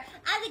pepper.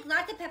 I like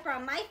lots of pepper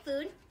on my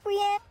food.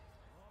 Brienne?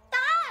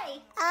 Die!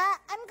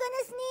 I'm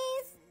gonna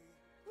sneeze.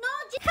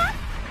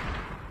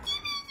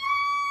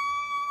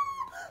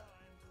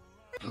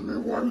 No,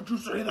 Why did you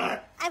say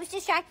that? I was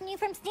distracting you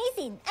from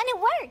sneezing, and it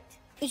worked.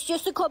 It's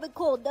just a common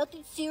cold,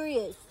 nothing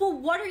serious. Well,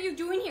 what are you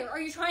doing here? Are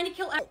you trying to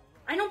kill...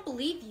 I don't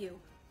believe you.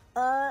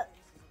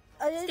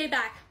 Stay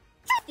back.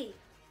 Steve.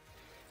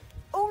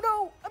 Oh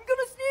no, I'm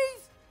gonna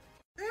sneeze!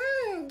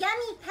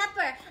 Yummy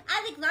pepper.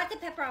 I like lots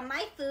of pepper on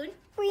my food.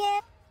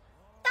 Brienne?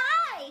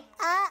 Die!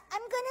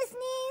 I'm gonna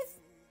sneeze.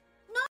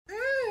 No.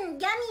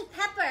 Yummy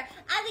pepper.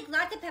 I like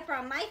lots of pepper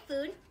on my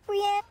food.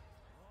 Brienne?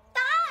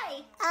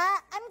 Die!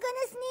 I'm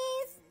gonna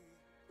sneeze.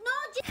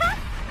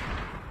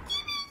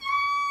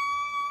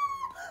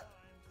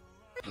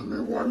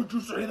 No, Why did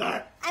you say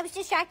that? I was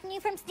distracting you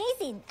from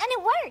sneezing, and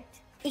it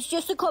worked. It's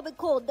just a common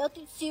cold,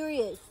 nothing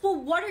serious. Well,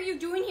 what are you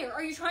doing here?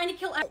 Are you trying to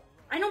kill...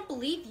 I don't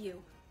believe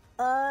you.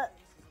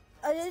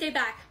 Stay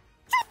back.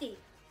 Steve.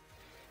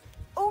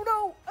 Oh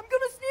no, I'm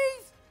gonna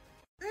sneeze!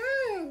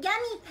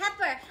 Yummy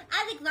pepper.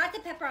 I like lots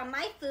of pepper on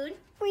my food.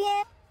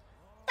 Brienne?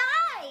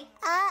 Die!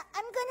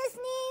 I'm gonna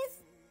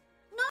sneeze.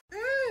 No.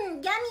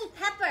 Yummy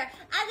pepper.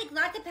 I like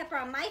lots of pepper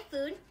on my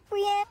food.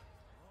 Brienne?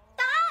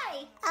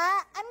 Die!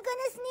 I'm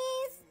gonna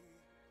sneeze.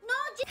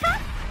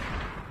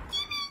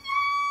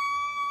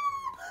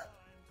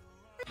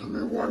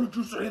 No, Why did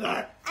you say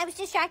that? I was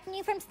distracting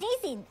you from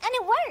sneezing, and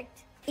it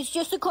worked. It's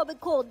just a common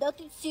cold,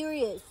 nothing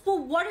serious. Well,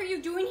 what are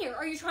you doing here?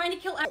 Are you trying to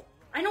kill...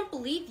 I don't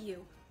believe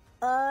you.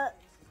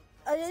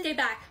 Stay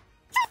back.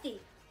 Steve.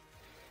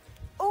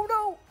 Oh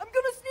no, I'm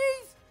gonna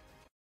sneeze!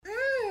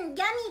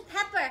 Yummy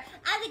pepper.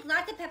 I like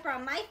lots of pepper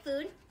on my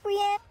food.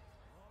 Brienne?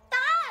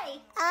 Die!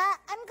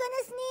 I'm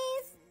gonna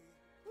sneeze.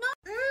 No.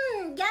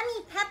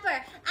 Yummy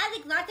pepper. I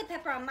like lots of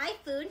pepper on my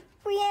food.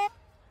 Brienne?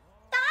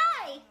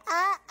 Die!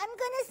 I'm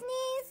gonna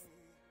sneeze.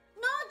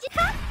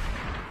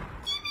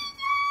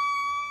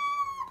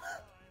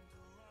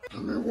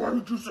 No, Why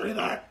did you say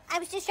that? I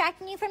was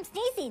distracting you from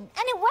sneezing, and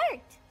it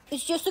worked.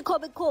 It's just a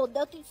common cold,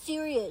 nothing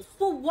serious.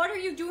 Well, what are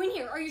you doing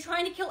here? Are you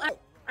trying to kill...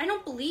 I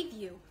don't believe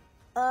you.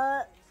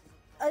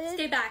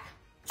 Stay back.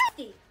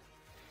 Steve.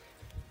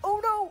 Oh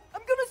no,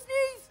 I'm gonna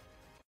sneeze!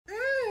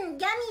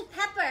 Yummy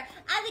pepper.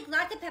 I like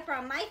lots of pepper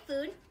on my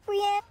food.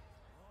 Brienne?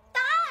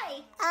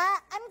 Die!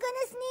 I'm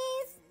gonna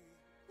sneeze.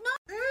 No.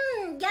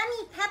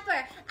 Yummy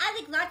pepper. I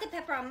like lots of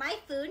pepper on my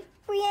food.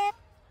 Brienne?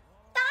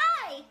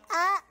 Die!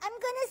 I'm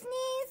gonna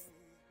sneeze.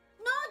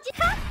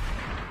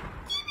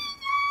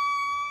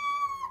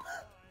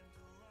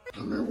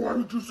 No, Why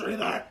did you say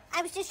that?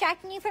 I was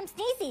distracting you from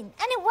sneezing,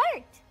 and it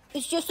worked.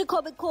 It's just a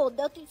common cold,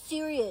 nothing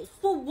serious.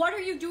 Well, what are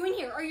you doing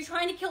here? Are you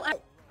trying to kill...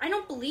 I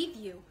don't believe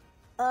you.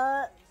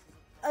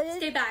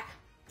 Stay back.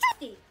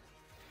 Steve.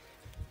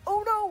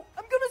 Oh no,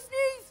 I'm gonna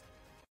sneeze!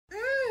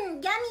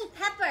 Yummy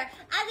pepper.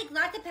 I like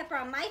lots of pepper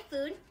on my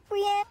food.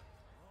 Brienne?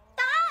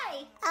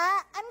 Die!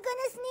 I'm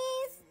gonna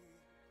sneeze.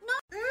 No.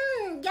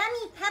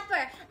 Yummy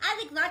pepper. I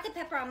like lots of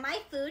pepper on my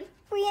food.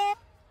 Brienne?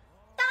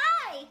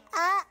 Die!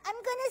 I'm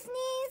gonna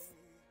sneeze.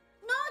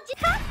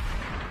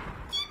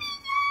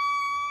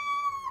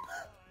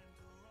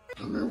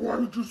 No, Why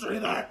did you say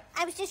that?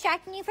 I was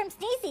distracting you from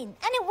sneezing, and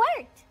it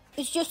worked.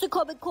 It's just a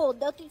common cold,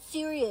 nothing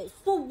serious.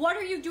 Well, what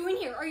are you doing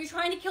here? Are you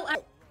trying to kill...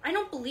 I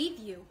don't believe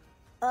you.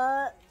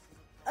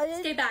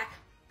 Stay back.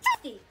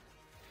 Steve.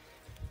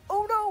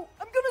 Oh no,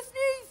 I'm gonna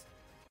sneeze!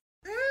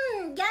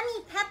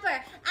 Yummy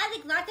pepper. I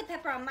like lots of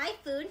pepper on my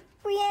food.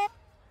 Brienne?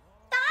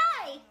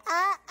 Die!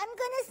 I'm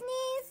gonna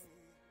sneeze.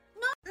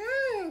 No.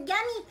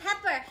 Yummy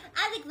pepper.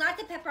 I like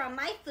lots of pepper on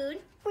my food.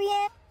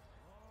 Brienne.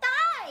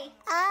 Die!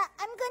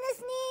 I'm gonna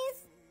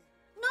sneeze.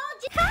 No,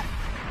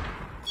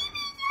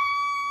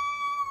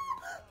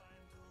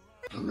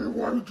 Tell me,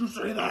 why did you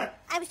say that?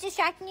 I was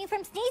distracting you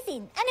from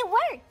sneezing, and it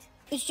worked.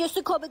 It's just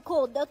a common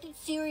cold, nothing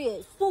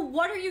serious. Well,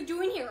 what are you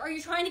doing here? Are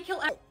you trying to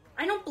kill...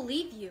 I don't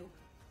believe you.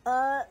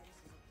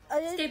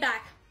 Stay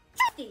back.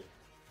 Steve.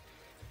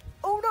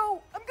 Oh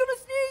no, I'm gonna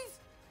sneeze.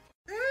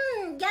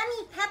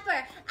 Yummy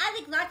pepper. I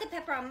like lots of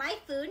pepper on my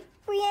food.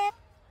 Brienne.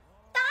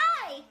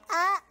 Die!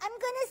 I'm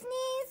gonna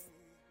sneeze.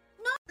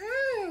 No,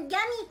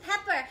 yummy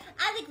pepper.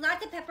 I like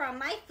lots of pepper on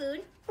my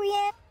food.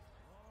 Brienne.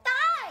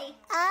 Die!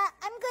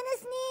 I'm gonna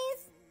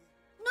sneeze.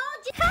 No,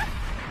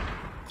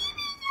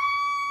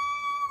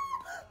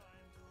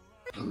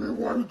 Tell me,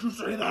 why did you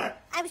say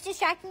that? I was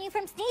distracting you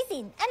from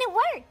sneezing, and it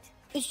worked.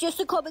 It's just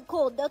a common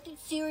cold, nothing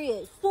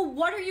serious. Well,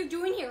 what are you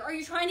doing here? Are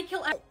you trying to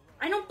kill...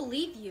 I don't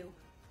believe you.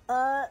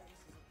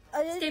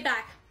 Stay Stay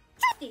back.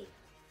 Steve.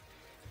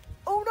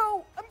 Oh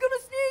no, I'm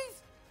gonna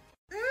sneeze.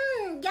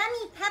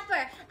 yummy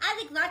pepper. I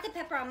like lots of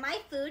pepper on my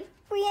food.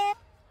 Brienne.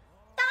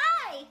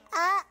 Die!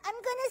 I'm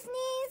gonna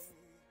sneeze.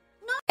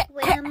 No,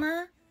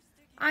 Grandma,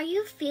 are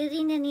you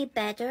feeling any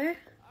better?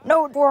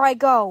 No, where I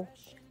go.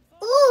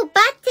 Ooh,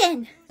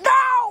 button!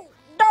 No!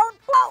 Don't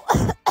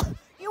blow!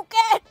 You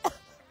can't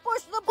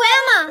push the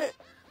Grandma!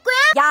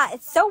 Grandma! Yeah,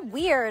 it's so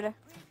weird.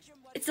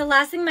 It's the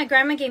last thing my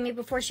grandma gave me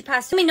before she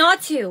passed. Told me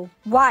not to.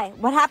 Why?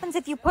 What happens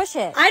if you push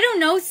it? I don't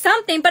know,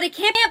 something, but I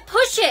can't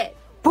push it.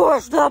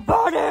 Push the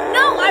button!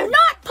 No, I'm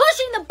not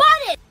pushing the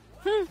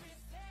button!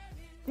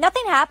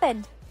 Nothing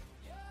happened.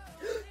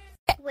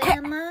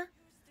 Grandma,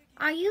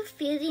 are you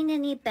feeling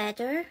any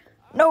better?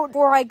 No,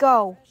 where I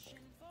go.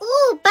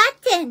 Ooh,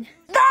 button!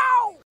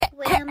 No!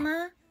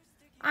 Grandma,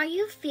 are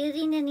you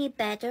feeling any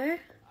better?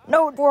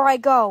 No, where I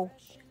go.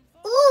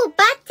 Ooh,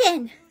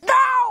 button!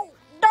 No!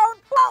 Don't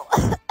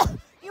blow!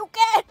 You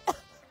can't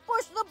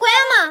push the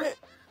Grandma!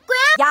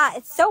 Grandma! Yeah,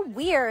 it's so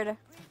weird.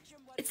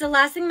 It's the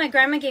last thing my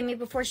grandma gave me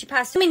before she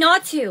passed. Told me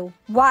not to.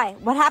 Why?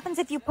 What happens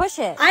if you push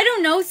it? I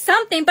don't know,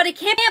 something, but I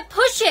can't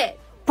push it.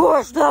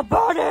 Push the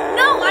button!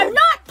 No, I'm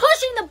not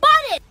pushing the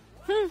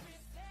button!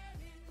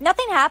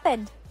 Nothing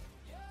happened.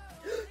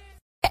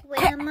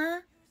 Grandma,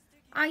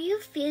 are you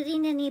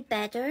feeling any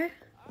better?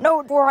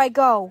 No, where I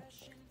go.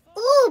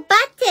 Ooh,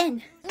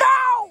 button!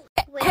 No!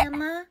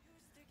 Grandma,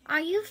 are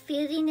you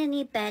feeling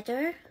any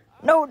better?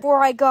 No, where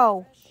I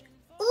go.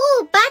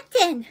 Ooh,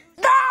 button!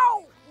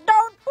 No!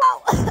 Don't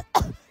blow!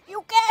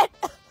 You can't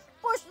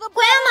push the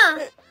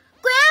Grandma!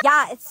 Grandma!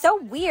 Yeah, it's so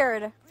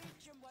weird.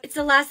 It's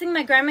the last thing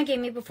my grandma gave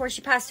me before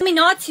she passed. Told me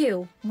not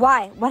to.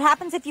 Why? What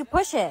happens if you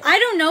push it? I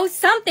don't know,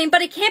 something,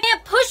 but I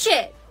can't push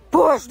it.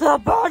 Push the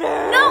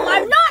button! No,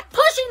 I'm not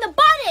pushing the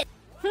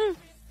button!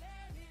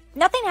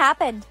 Nothing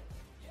happened.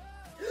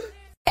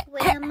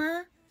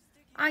 Grandma,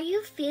 are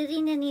you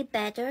feeling any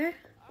better?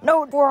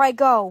 No, where I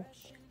go.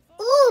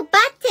 Ooh,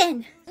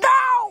 button!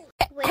 No!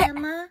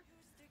 Grandma,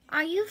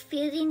 are you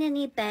feeling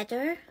any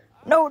better?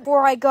 No,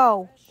 where I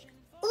go.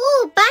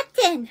 Ooh,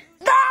 button!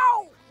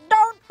 No!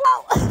 Don't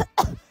blow!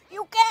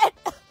 You can't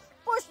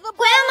push the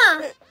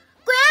Grandma!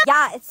 Grandma!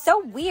 Yeah, it's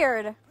so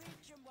weird.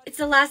 It's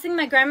the last thing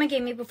my grandma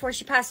gave me before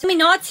she passed. Told me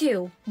not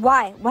to.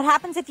 Why? What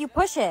happens if you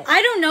push it?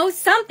 I don't know,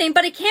 something,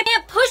 but I can't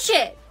push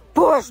it.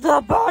 Push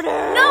the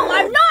button! No,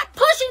 I'm not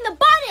pushing the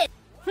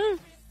button!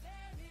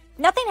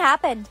 Nothing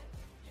happened.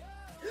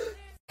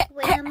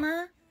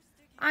 Grandma,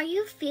 are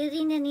you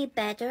feeling any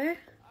better?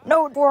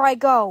 No, where I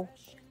go.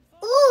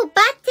 Ooh,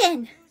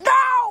 button!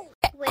 No!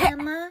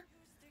 Grandma,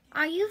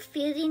 are you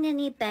feeling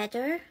any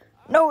better?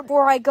 No,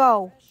 where I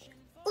go.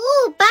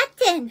 Ooh,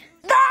 button!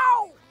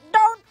 No!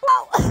 Don't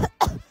blow!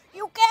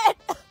 You can't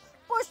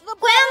push the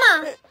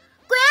Grandma!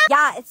 Grandma!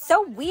 Yeah, it's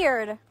so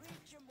weird.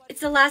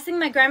 It's the last thing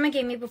my grandma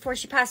gave me before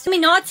she passed. Told me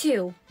not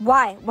to.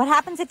 Why? What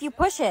happens if you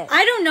push it?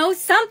 I don't know,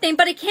 something,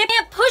 but I can't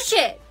push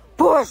it.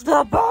 Push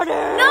the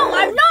button! No,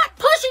 I'm not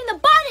pushing the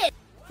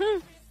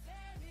button!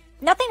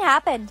 Nothing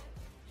happened.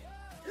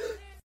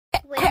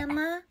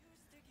 Grandma,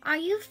 are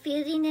you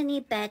feeling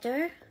any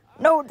better?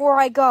 No, where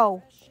I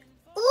go.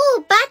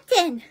 Ooh,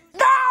 button!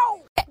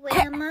 No!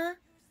 Grandma,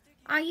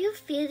 are you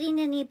feeling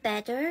any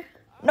better?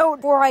 No,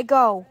 where I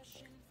go.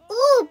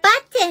 Ooh,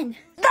 button!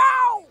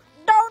 No!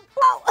 Don't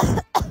blow!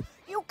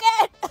 You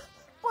can't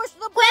push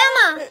the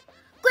Grandma!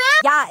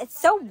 Grandma! Yeah, it's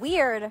so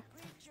weird.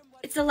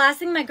 It's the last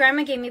thing my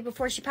grandma gave me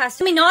before she passed.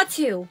 Told me not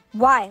to.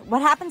 Why?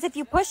 What happens if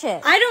you push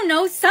it? I don't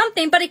know,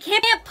 something, but I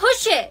can't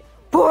push it.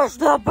 Push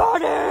the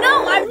button!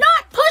 No, I'm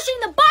not pushing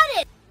the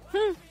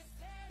button!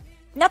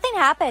 Nothing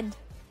happened.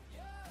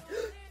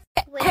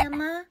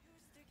 Grandma,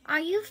 are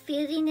you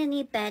feeling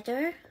any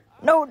better?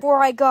 No, where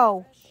I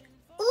go.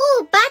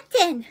 Ooh,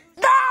 button!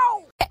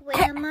 No!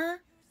 Grandma,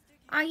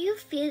 are you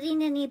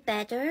feeling any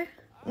better?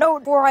 No,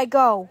 where I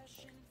go.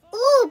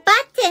 Ooh,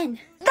 button!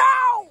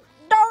 No!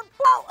 Don't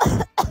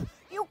blow!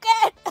 You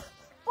can't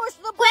push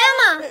the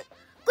Grandma!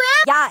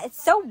 Grandma! Yeah,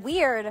 it's so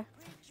weird.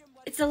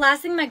 It's the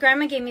last thing my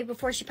grandma gave me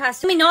before she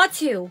passed. Me not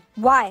to.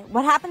 Why?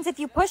 What happens if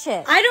you push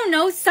it? I don't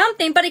know,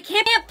 something, but I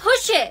can't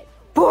push it.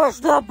 Push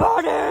the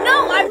button!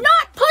 No, I'm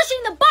not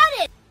pushing the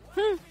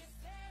button!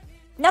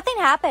 Nothing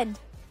happened.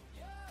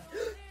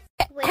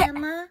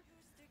 Grandma,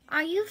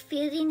 are you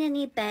feeling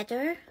any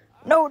better?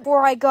 Note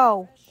where I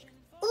go.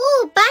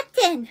 Ooh,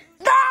 button!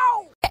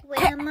 No!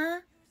 Grandma,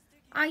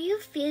 are you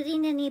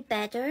feeling any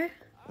better?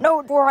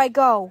 Note where I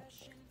go.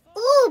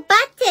 Ooh,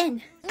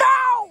 button!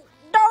 No!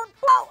 Don't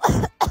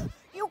blow!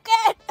 You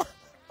can't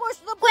push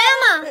the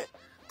Grandma!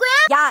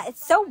 button! Yeah,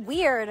 it's so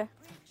weird.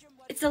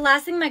 It's the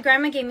last thing my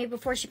grandma gave me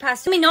before she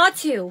passed. Me not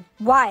to.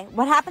 Why?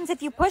 What happens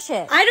if you push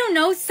it? I don't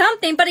know,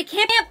 something, but I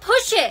can't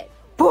push it.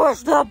 Push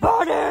the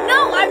button!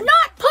 No, I'm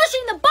not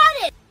pushing the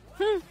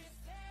button!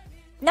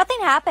 Nothing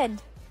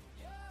happened.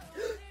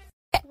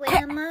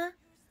 Grandma,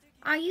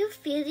 are you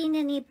feeling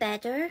any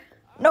better?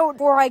 Note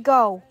where I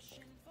go.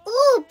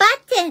 Ooh,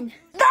 button!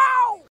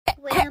 No!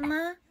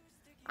 Grandma,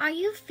 are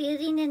you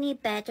feeling any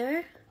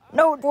better?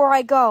 Note where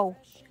I go.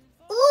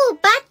 Ooh,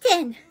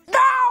 button!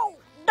 No!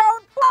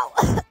 Don't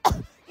blow!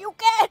 You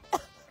can't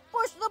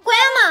push the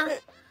Grandma!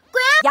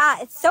 button!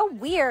 Yeah, it's so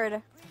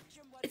weird.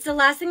 It's the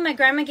last thing my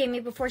grandma gave me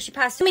before she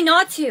passed. Me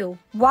not to.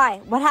 Why?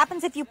 What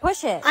happens if you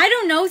push it? I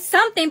don't know,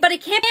 something, but I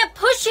can't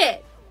push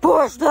it.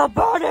 Push the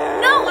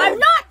button! No, I'm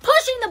not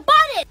pushing the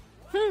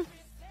button!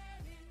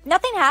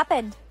 Nothing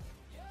happened.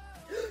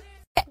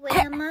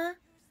 Grandma,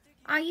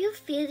 are you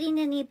feeling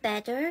any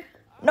better?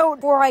 Note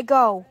where I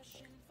go.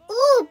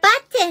 Ooh,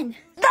 button!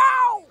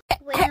 No!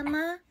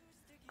 Grandma,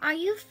 are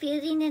you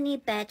feeling any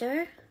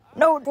better?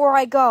 Note where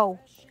I go.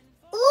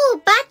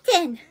 Ooh,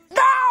 button!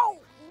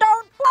 No!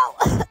 Don't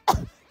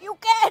blow! You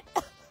can't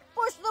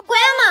push the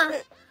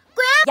Grandma!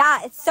 button!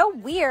 Yeah, it's so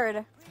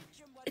weird.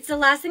 It's the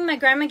last thing my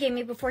grandma gave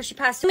me before she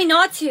passed. Me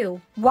not to.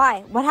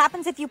 Why? What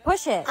happens if you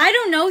push it? I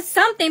don't know,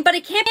 something, but I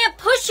can't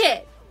push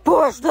it.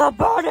 Push the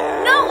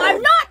button! No,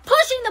 I'm not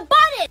pushing the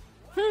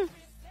button!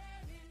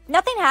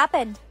 Nothing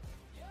happened.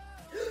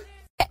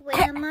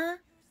 Grandma,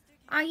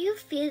 are you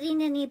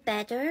feeling any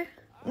better?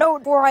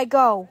 Note where I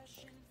go.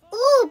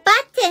 Ooh,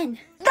 button!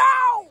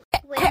 No!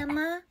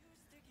 Grandma,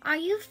 are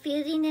you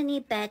feeling any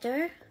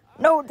better?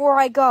 Note where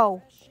I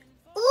go.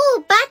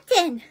 Ooh,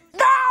 button!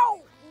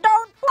 No!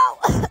 Don't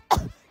blow!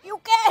 You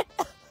can't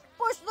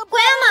push the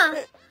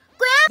Grandma!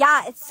 button!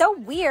 Yeah, it's so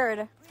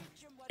weird.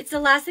 It's the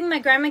last thing my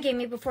grandma gave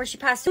me before she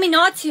passed. Me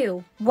not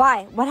to.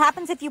 Why? What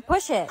happens if you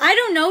push it? I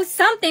don't know,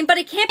 something, but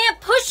I can't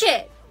push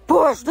it.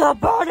 Push the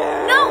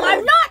button! No,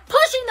 I'm not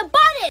pushing the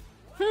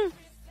button!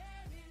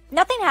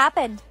 Nothing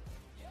happened.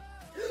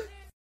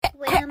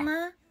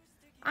 Grandma,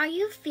 are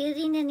you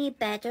feeling any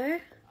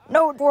better?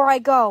 Note where I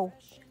go.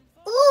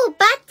 Ooh,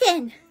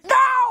 button!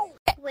 No!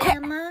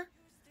 Grandma,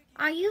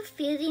 are you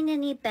feeling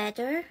any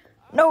better?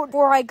 Note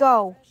where I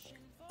go.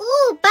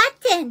 Ooh,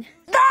 button!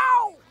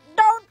 No!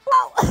 Don't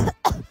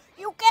blow!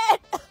 You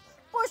can't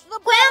push the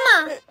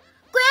Grandma!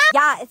 button!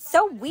 Yeah, it's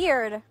so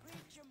weird.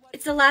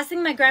 It's the last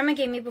thing my grandma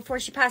gave me before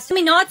she passed.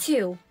 Me not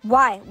to.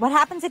 Why? What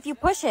happens if you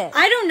push it?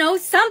 I don't know,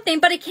 something,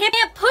 but I can't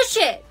push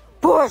it.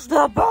 Push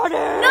the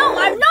button! No,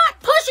 I'm not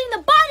pushing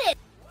the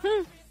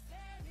button!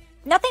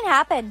 Nothing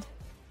happened.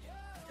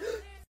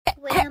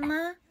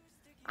 Grandma,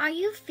 are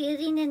you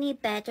feeling any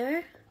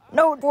better?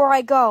 Note where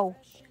I go.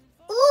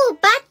 Ooh,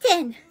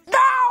 button!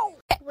 No!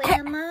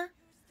 Grandma,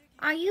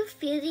 are you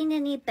feeling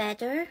any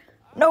better?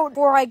 Note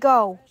where I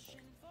go.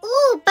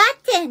 Ooh,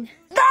 button!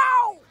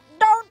 No!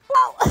 Don't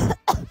blow!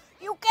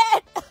 You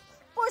can't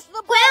push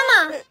the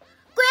Grandma!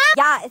 button!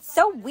 Yeah, it's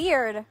so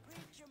weird.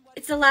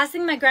 It's the last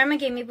thing my grandma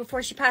gave me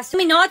before she passed.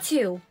 Me not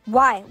to.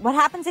 Why? What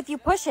happens if you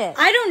push it?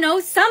 I don't know,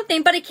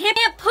 something, but I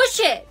can't push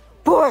it.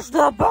 Push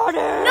the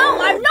button!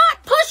 No, I'm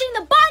not pushing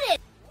the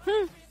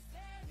button!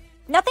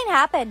 Nothing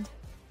happened.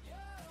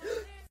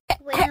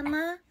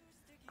 Grandma,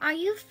 are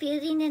you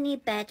feeling any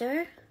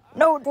better?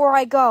 Note where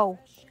I go.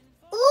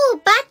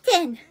 Ooh,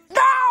 button!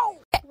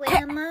 No!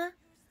 Grandma,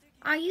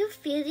 are you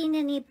feeling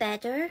any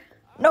better?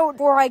 Note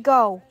where I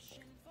go.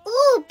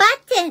 Ooh,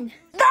 button!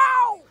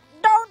 No!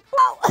 Don't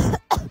blow!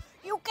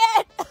 You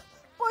can't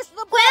push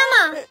the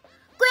Grandma!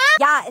 button!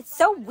 Yeah, it's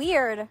so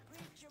weird.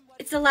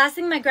 It's the last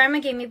thing my grandma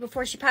gave me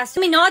before she passed.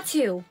 Me not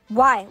to.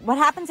 Why? What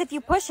happens if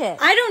you push it?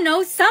 I don't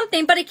know,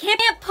 something, but I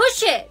can't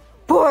push it.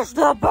 Push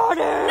the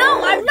button!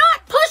 No, I'm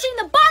not pushing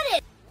the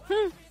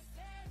button!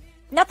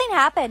 Nothing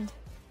happened.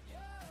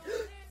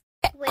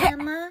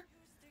 Grandma,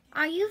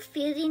 are you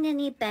feeling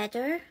any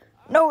better?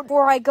 Note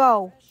where I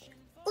go.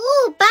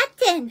 Ooh,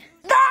 button!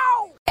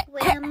 No!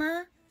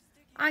 Grandma,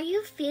 are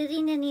you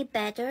feeling any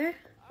better?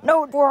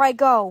 Note where I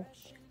go.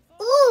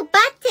 Ooh,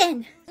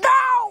 button!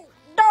 No!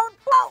 Don't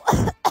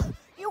blow!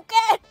 You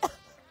can't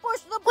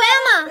push the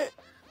Grandma!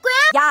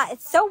 button! Yeah,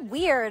 it's so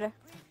weird.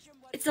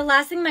 It's the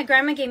last thing my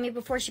grandma gave me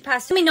before she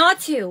passed. Me not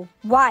to.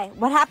 Why?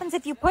 What happens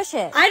if you push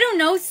it? I don't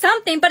know,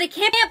 something, but I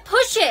can't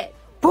push it.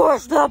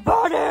 Push the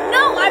button!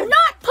 No, I'm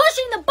not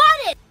pushing the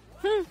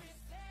button!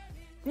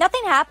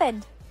 Nothing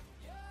happened.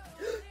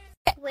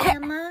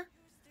 Grandma,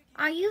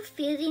 are you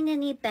feeling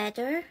any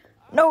better?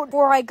 Note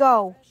where I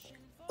go.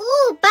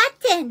 Ooh,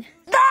 button!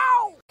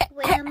 No!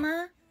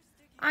 Grandma,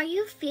 are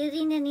you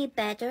feeling any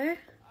better?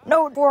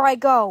 Note where I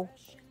go.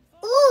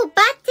 Ooh,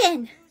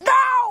 button!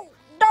 No!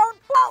 Don't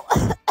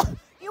blow!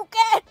 You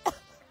can't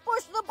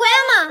push the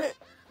Grandma! button.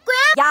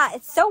 Grandma! Yeah,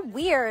 it's so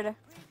weird.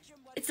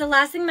 It's the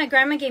last thing my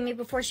grandma gave me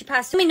before she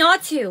passed. Told me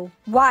not to.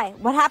 Why?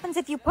 What happens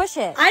if you push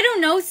it? I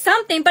don't know,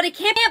 something, but I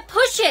can't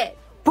push it.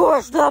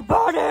 Push the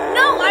button!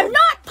 No, I'm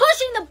not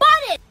pushing the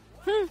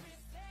button!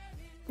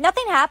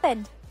 Nothing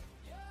happened.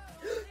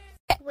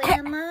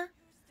 Grandma,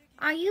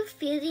 are you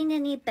feeling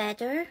any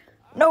better?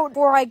 Note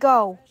where I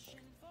go.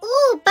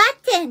 Ooh,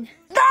 button!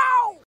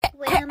 No!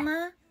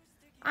 Grandma,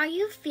 are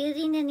you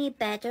feeling any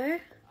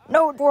better?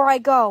 Note where I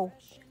go.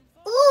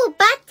 Ooh,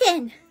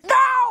 button!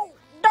 No!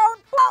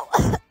 Don't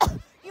blow!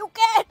 You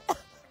can't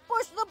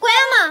push the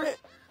Grandma! button.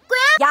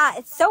 Grandma! Yeah,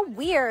 it's so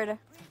weird.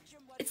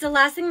 It's the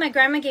last thing my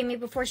grandma gave me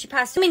before she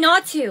passed. Told me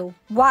not to.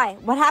 Why?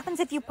 What happens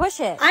if you push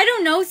it? I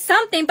don't know,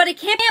 something, but I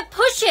can't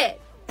push it.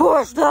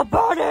 Push the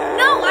button!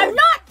 No, I'm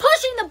not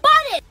pushing the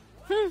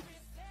button!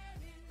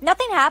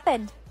 Nothing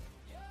happened.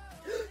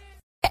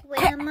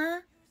 Grandma,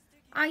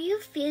 are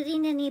you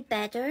feeling any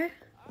better?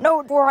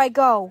 Note where I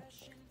go.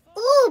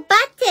 Ooh,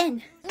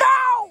 button!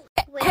 No!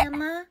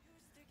 Grandma,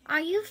 are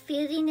you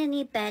feeling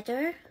any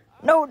better?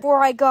 Note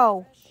where I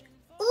go.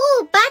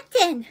 Ooh,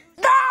 button!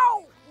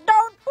 No!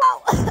 Don't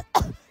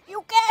blow!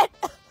 You can't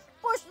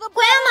push the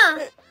Grandma!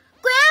 button.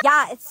 Grandma!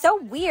 Yeah, it's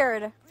so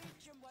weird.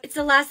 It's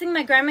the last thing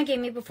my grandma gave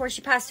me before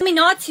she passed. Told me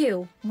not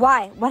to.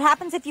 Why? What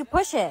happens if you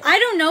push it? I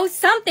don't know,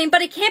 something,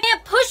 but I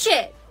can't push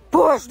it.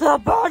 Push the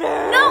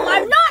button! No,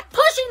 I'm not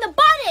pushing the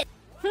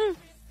button!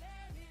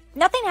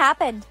 Nothing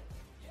happened.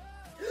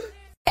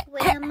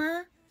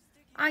 Grandma,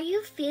 are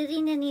you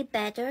feeling any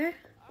better?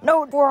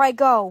 Note where I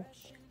go.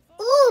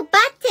 Ooh,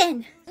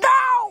 button!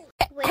 No!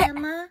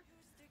 Grandma,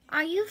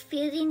 are you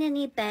feeling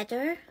any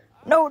better?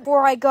 Note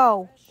where I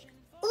go.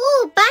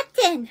 Ooh,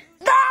 button!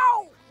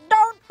 No!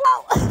 Don't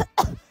blow!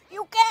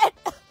 You can't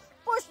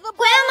push the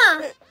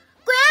Grandma! button.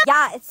 Grandma!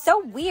 Yeah, it's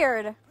so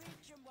weird.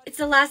 It's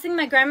the last thing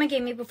my grandma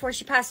gave me before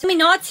she passed. Told me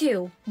not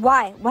to.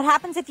 Why? What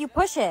happens if you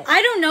push it?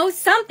 I don't know,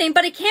 something,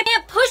 but I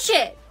can't push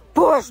it.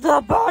 Push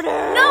the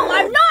button! No,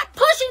 I'm not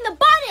pushing the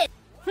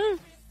button!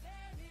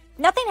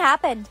 Nothing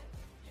happened.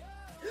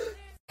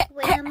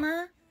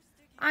 Grandma,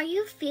 are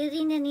you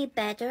feeling any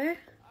better?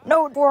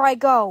 Note where I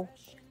go.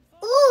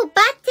 Ooh,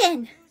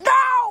 button!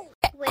 No!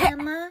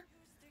 Grandma,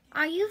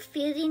 are you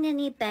feeling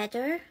any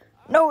better?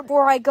 Note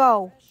where I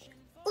go.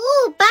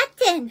 Ooh,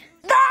 button!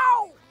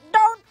 No!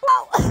 Don't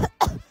blow!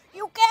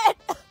 You can't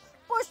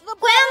push the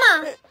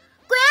Grandma! button.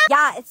 Grandma!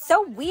 Yeah, it's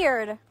so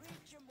weird.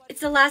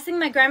 It's the last thing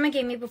my grandma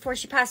gave me before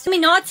she passed. Told me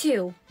not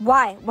to.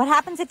 Why? What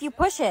happens if you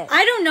push it?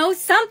 I don't know,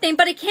 something,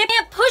 but I can't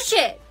push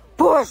it.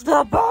 Push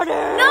the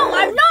button! No,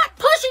 I'm not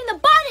pushing the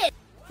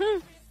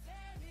button!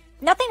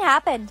 Nothing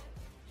happened.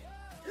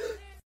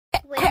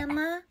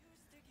 Grandma,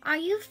 are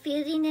you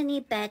feeling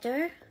any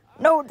better?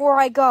 Note where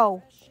I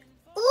go.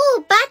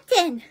 Ooh,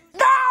 button!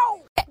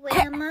 No!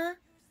 Grandma,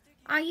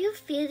 are you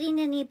feeling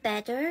any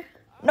better?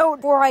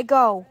 Note where I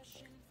go.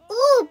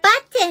 Ooh,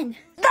 button!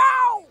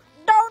 No!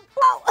 Don't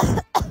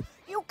blow!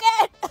 You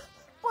can't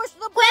push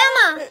the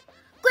Grandma! button.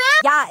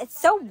 Grandma! Yeah, it's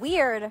so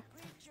weird.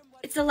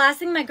 It's the last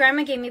thing my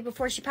grandma gave me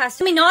before she passed.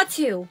 Told me not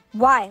to.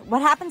 Why?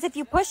 What happens if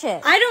you push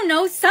it? I don't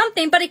know,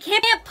 something, but I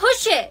can't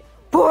push it.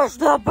 Push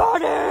the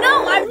button!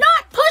 No, I'm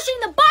not pushing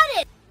the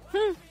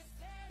button!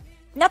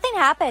 Nothing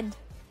happened.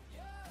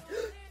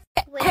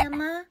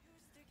 Grandma,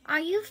 are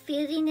you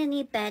feeling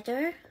any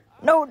better?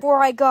 Note where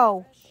I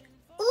go.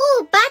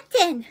 Ooh,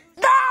 button!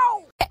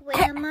 No!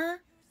 Grandma,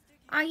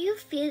 are you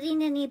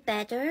feeling any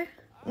better?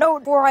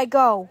 Note where I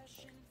go.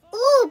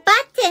 Ooh,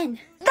 button!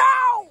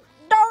 No!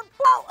 Don't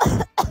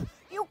blow!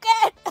 You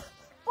can't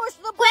push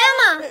the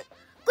Grandma! button.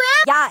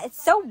 Grandma! Yeah,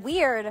 it's so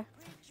weird.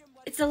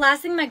 It's the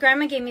last thing my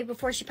grandma gave me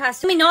before she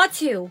passed. Told me not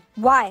to.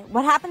 Why?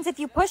 What happens if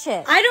you push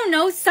it? I don't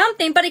know,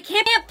 something, but I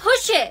can't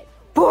push it.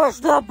 Push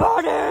the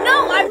button!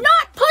 No, I'm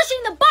not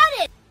pushing the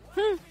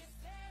button!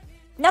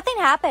 Nothing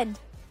happened.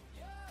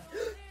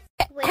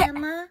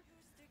 Grandma,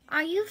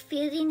 are you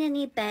feeling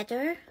any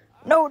better?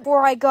 Note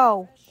where I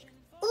go.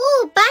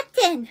 Ooh,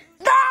 button!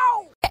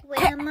 No!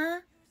 Grandma,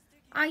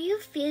 are you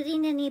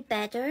feeling any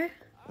better?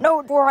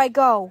 Note where I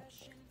go.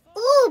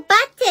 Ooh,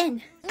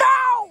 button!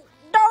 No!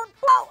 Don't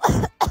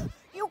blow!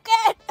 You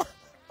can't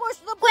push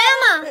the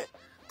Grandma! button.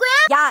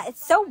 Grandma! Yeah,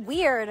 it's so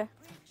weird.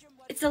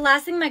 It's the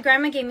last thing my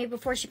grandma gave me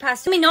before she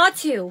passed. Told me not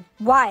to.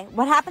 Why?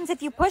 What happens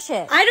if you push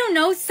it? I don't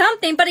know,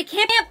 something, but I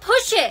can't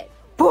push it.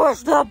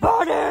 Push the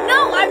button!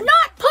 No, I'm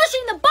not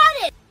pushing the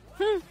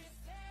button!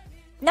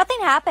 Nothing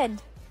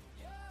happened.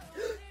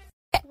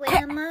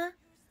 Grandma,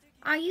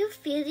 are you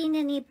feeling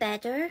any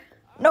better?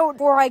 Note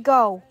where I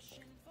go.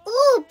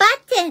 Ooh,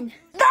 button!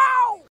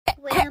 No!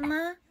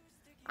 Grandma,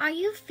 are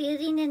you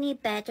feeling any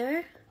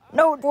better?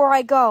 Note where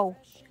I go.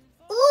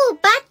 Ooh,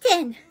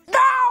 button!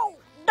 No!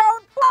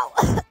 Don't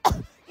blow!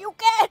 You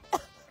can't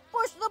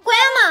push the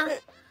Grandma! button.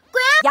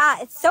 Grandma!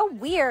 Yeah, it's so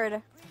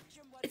weird.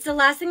 It's the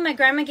last thing my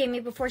grandma gave me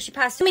before she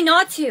passed. Told me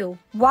not to.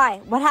 Why?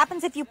 What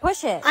happens if you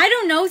push it? I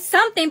don't know,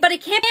 something, but I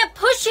can't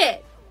push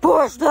it.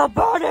 Push the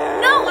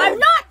button! No, I'm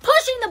not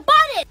pushing the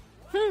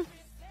button!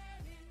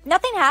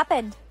 Nothing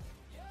happened.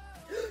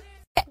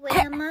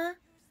 Grandma,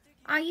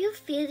 are you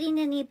feeling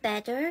any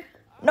better?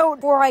 No,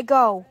 where I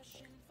go.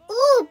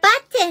 Ooh,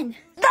 button!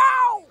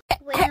 No!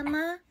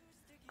 Grandma,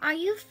 are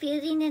you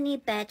feeling any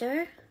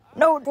better?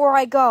 No, where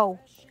I go.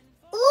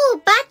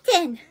 Ooh,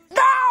 button!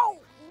 No!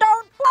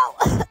 Don't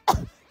blow!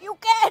 You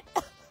can't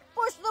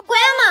push the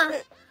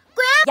Grandma!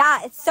 Grandma!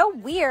 Yeah, it's so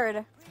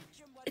weird.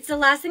 It's the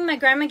last thing my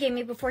grandma gave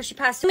me before she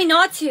passed. Told me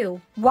not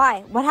to.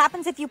 Why? What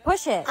happens if you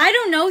push it? I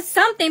don't know,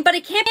 something, but I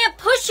can't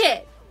push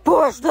it.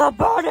 Push the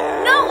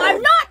button! No,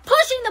 I'm not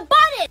pushing the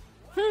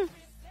button!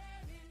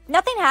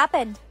 Nothing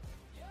happened.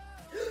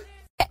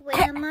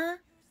 Grandma,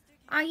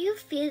 are you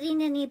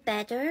feeling any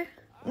better?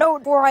 No,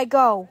 where I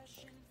go.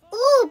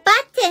 Ooh,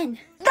 button!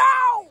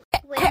 No!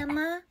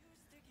 Grandma,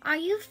 are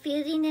you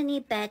feeling any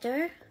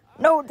better?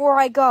 No, where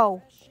I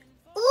go.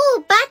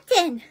 Ooh,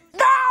 button!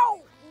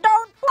 No!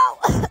 Don't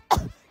blow!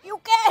 You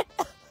can't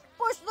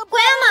push the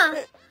Grandma!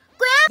 button!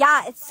 Grandma!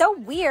 Yeah, it's so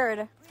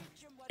weird.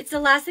 It's the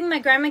last thing my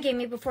grandma gave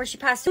me before she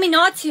passed. Told me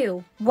not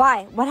to.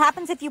 Why? What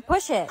happens if you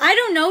push it? I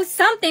don't know,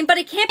 something, but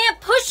I can't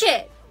push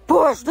it.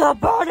 Push the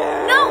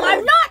button! No,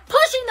 I'm not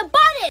pushing the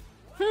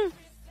button!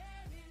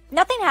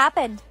 Nothing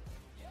happened.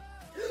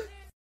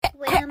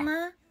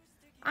 Grandma,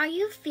 are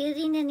you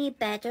feeling any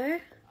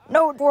better?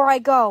 No, where I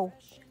go.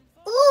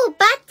 Ooh,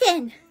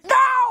 button!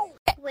 No!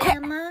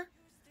 Grandma,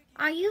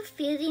 are you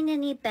feeling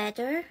any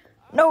better?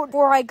 No,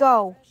 where I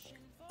go.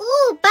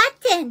 Ooh,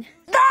 button!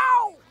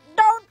 No!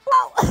 Don't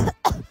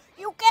blow!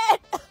 You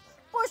can't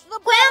push the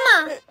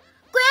Grandma! button!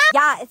 Grandma!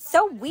 Yeah, it's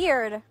so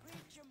weird.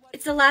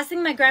 It's the last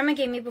thing my grandma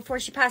gave me before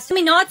she passed. Told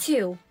me not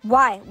to.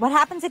 Why? What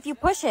happens if you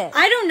push it?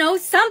 I don't know,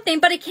 something,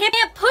 but I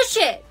can't push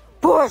it.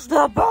 Push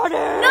the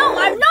button! No,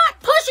 I'm not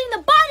pushing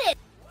the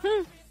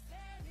button!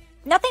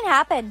 Nothing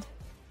happened.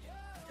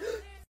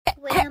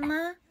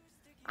 Grandma,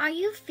 are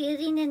you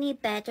feeling any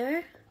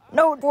better?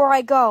 No, where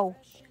I go.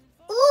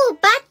 Ooh,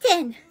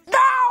 button!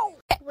 No!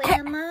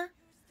 Grandma,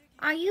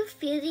 are you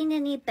feeling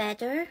any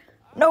better?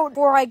 No,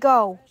 where I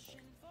go.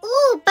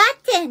 Ooh,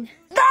 button!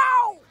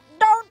 No!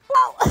 Don't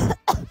blow!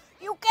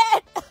 You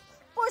can't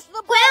push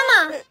the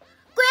Grandma! button!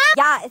 Grandma!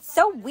 Yeah, it's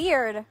so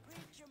weird.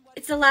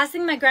 It's the last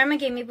thing my grandma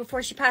gave me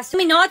before she passed. Told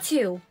me not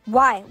to.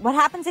 Why? What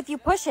happens if you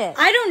push it?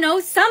 I don't know,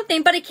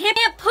 something, but I can't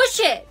push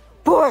it.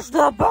 Push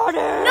the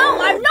button!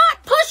 No, I'm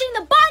not pushing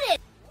the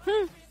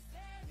button!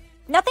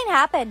 Nothing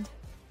happened.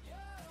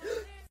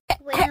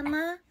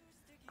 Grandma,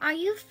 are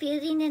you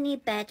feeling any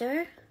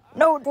better?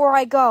 No, where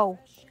I go.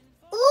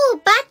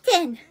 Ooh,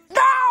 button!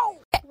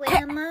 No!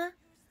 Grandma,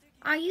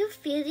 are you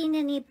feeling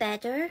any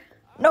better?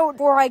 No,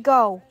 where I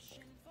go.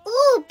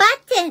 Ooh,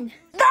 button!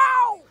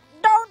 No!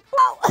 Don't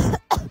blow!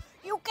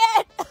 You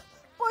can't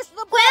push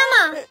the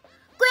Grandma! button!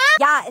 Grandma!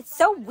 Yeah, it's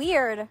so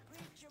weird.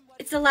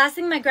 It's the last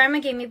thing my grandma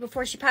gave me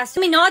before she passed.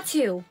 Told me not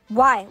to.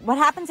 Why? What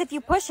happens if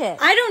you push it?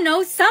 I don't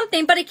know,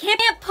 something, but I can't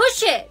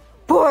push it.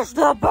 Push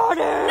the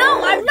button!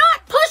 No, I'm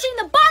not pushing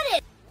the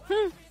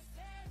button!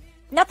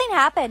 Nothing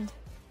happened.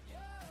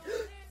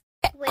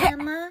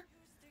 Grandma,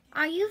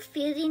 are you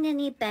feeling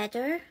any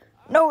better?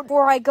 No,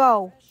 where I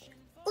go.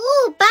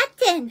 Ooh,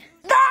 button!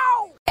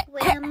 No!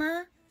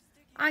 Grandma,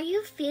 are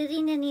you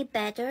feeling any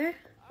better?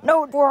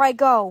 No, where I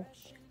go.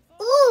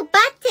 Ooh,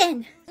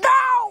 button!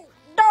 No!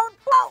 Don't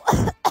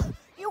blow!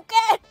 You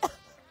can't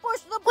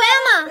push the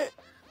Grandma! button!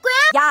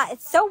 Grandma! Yeah,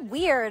 it's so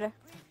weird.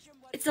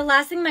 It's the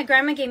last thing my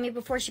grandma gave me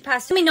before she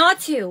passed. Told me not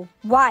to.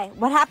 Why?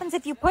 What happens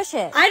if you push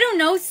it? I don't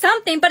know,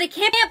 something, but I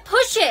can't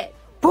push it.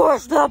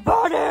 Push the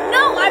button!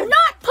 No, I'm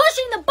not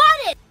pushing the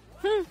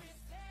button!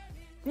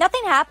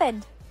 Nothing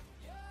happened.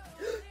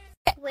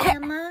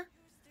 Grandma,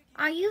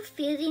 are you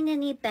feeling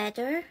any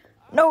better?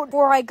 No,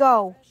 where I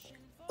go.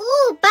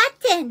 Ooh,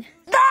 button!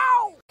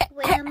 No!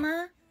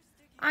 Grandma,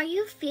 are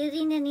you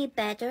feeling any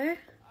better?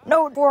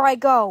 No, where I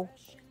go.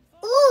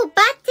 Ooh,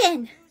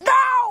 button!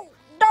 No!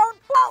 Don't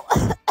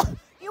blow!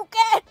 You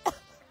can't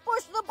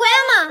push the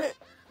Grandma! button!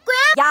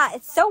 Grandma! Yeah,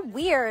 it's so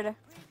weird.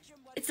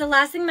 It's the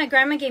last thing my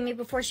grandma gave me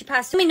before she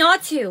passed. Told me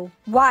not to.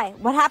 Why?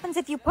 What happens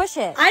if you push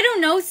it? I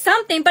don't know,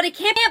 something, but I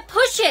can't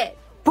push it.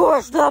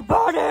 Push the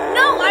button!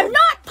 No, I'm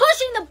not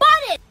pushing the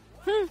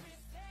button!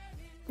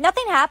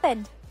 Nothing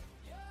happened.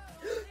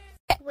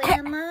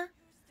 Grandma,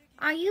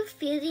 are you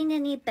feeling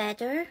any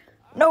better?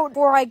 No,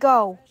 where I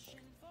go.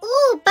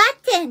 Ooh,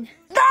 button!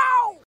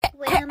 No!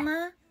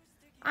 Grandma,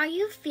 are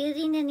you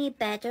feeling any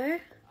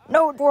better?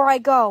 No, where I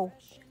go.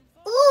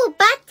 Ooh,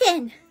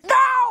 button!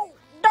 No!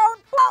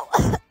 Don't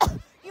blow!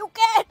 You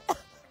can't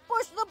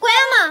push the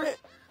Grandma! button!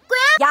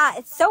 Grandma! Yeah,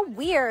 it's so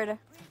weird.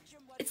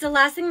 It's the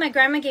last thing my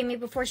grandma gave me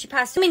before she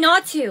passed. Told me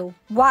not to.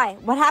 Why?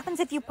 What happens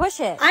if you push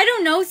it? I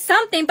don't know,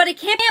 something, but I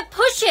can't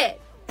push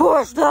it.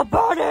 Push the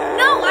button!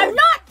 No, I'm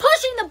not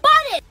pushing the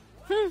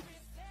button!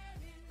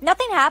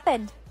 Nothing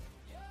happened.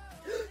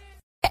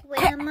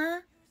 Grandma,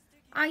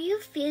 are you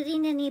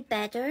feeling any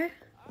better?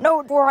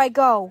 No, where I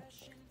go.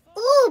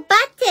 Ooh,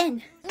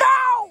 button!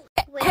 No!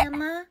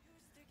 Grandma,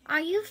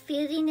 are you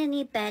feeling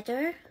any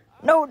better?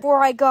 No,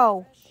 where I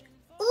go.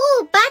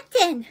 Ooh,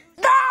 button!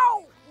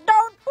 No!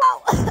 Don't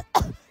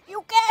blow!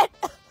 You can't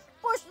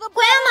push the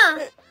Grandma!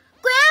 button.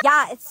 Grandma!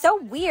 Yeah, it's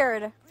so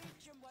weird.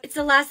 It's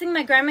the last thing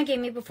my grandma gave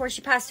me before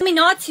she passed. Told me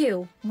not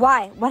to.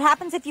 Why? What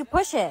happens if you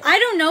push it? I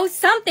don't know,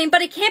 something,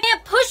 but I can't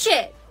push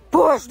it.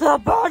 Push the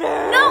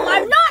button! No,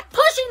 I'm not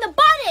pushing the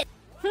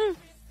button!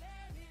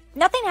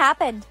 Nothing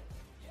happened.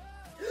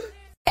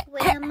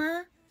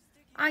 Grandma,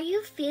 are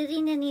you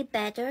feeling any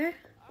better?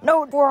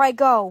 No, where I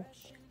go.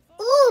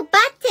 Ooh,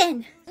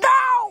 button!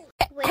 No!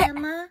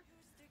 Grandma,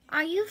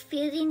 are you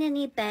feeling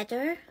any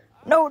better?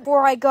 No,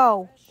 where I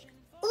go.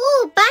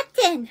 Ooh,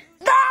 button!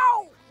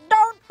 No!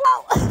 Don't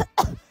blow!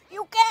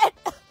 You can't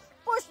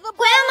push the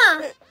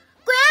Grandma! button.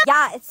 Grandma!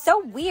 Yeah, it's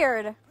so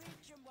weird.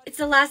 It's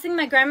the last thing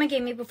my grandma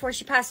gave me before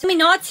she passed. Told me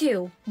not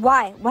to.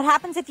 Why? What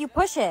happens if you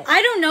push it?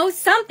 I don't know,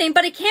 something,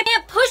 but I can't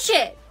push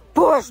it.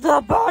 Push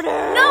the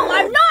button! No,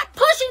 I'm not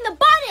pushing the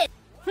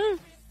button!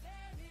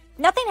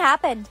 Nothing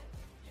happened.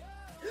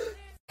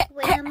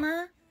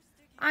 Grandma,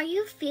 are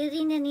you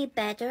feeling any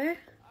better?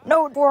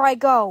 No, where I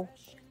go.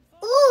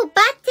 Ooh,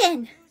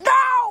 button!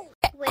 No!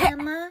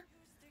 Grandma,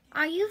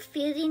 are you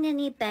feeling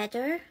any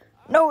better?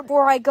 No,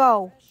 where I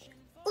go.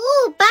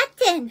 Ooh,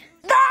 button!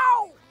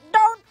 No!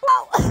 Don't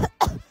blow!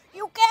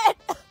 You can't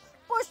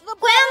push the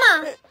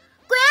Grandma! button.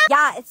 Grandma!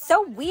 Yeah, it's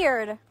so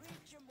weird.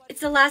 It's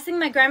the last thing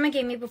my grandma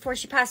gave me before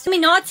she passed. Told me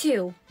not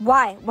to.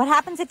 Why? What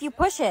happens if you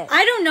push it?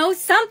 I don't know,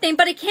 something,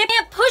 but I can't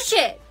push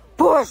it.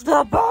 Push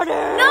the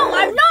button! No,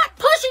 I'm not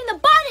pushing the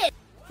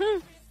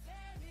button!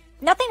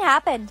 Nothing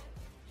happened.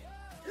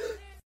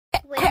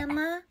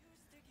 Grandma,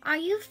 are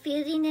you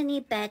feeling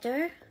any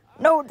better?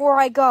 No, where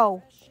I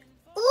go.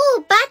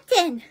 Ooh,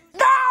 button!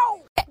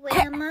 No!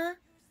 Grandma,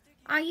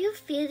 are you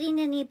feeling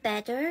any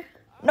better?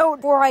 No,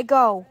 where I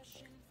go.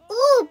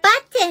 Ooh,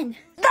 button!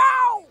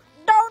 No!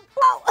 Don't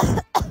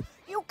blow!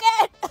 You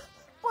can't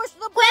push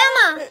the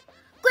Grandma! button.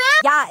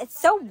 Grandma! Yeah, it's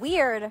so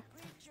weird.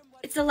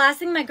 It's the last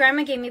thing my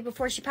grandma gave me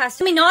before she passed.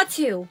 Told me not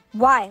to.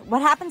 Why?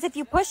 What happens if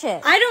you push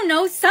it? I don't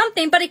know,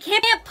 something, but I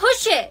can't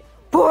push it.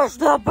 Push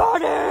the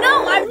button!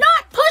 No, I'm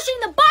not pushing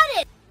the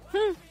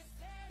button!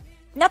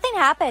 Nothing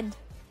happened.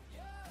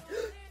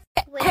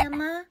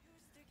 Grandma,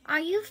 are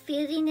you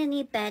feeling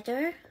any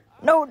better?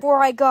 No, where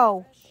I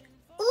go.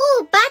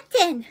 Ooh,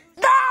 button!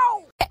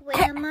 No!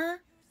 Grandma,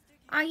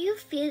 are you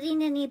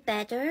feeling any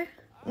better?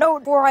 No,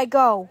 where I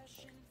go.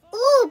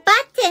 Ooh,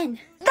 button!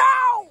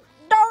 No!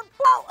 Don't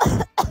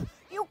blow!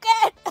 You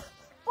can't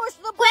push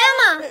the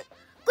Grandma! button.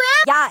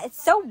 Grandma! Yeah,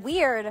 it's so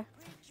weird.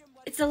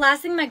 It's the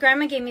last thing my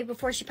grandma gave me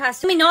before she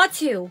passed. Told me not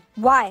to.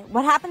 Why?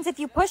 What happens if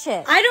you push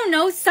it? I don't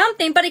know,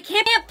 something, but I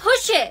can't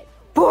push it.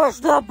 Push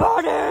the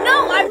button!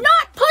 No, I'm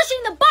not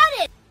pushing the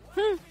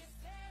button!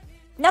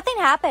 Nothing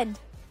happened.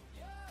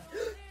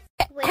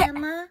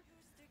 Grandma,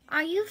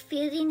 are you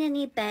feeling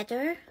any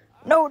better?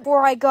 No,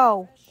 where I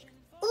go.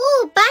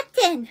 Ooh,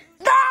 button!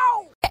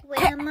 No!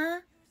 Grandma,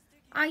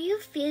 are you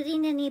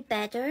feeling any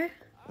better?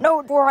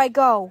 No, where I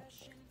go.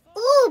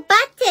 Ooh,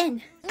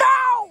 button!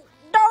 No!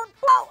 Don't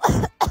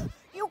blow!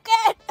 You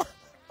can't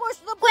push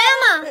the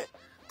Grandma! button.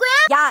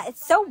 Grandma! Yeah,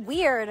 it's so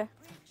weird.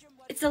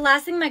 It's the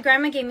last thing my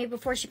grandma gave me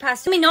before she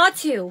passed. Told me not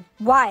to.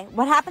 Why?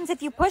 What happens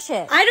if you push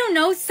it? I don't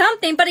know,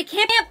 something, but I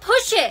can't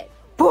push it.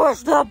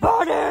 Push the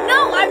button!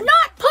 No, I'm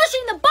not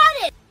pushing the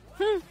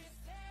button!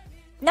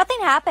 Nothing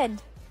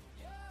happened.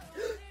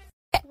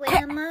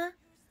 Grandma,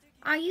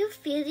 are you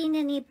feeling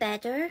any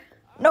better?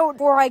 No,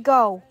 where I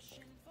go.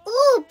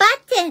 Ooh,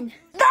 button!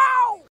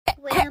 No!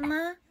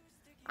 Grandma,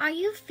 are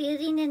you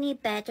feeling any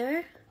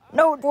better?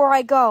 No, where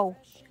I go.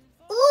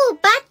 Ooh,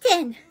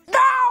 button!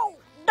 No!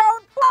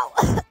 Don't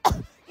blow!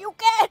 You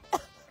can't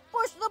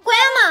push the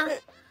Grandma! button.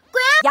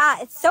 Grandma! Yeah,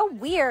 it's so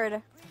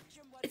weird.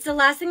 It's the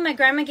last thing my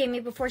grandma gave me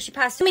before she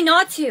passed. Told me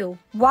not to.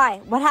 Why?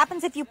 What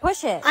happens if you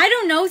push it? I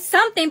don't know,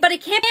 something, but I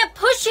can't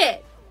push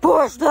it.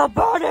 Push the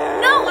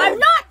button! No, I'm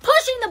not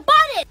pushing the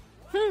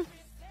button!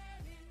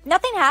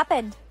 Nothing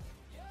happened.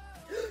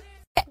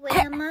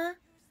 Grandma,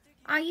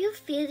 are you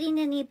feeling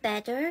any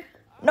better?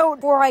 No,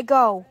 where I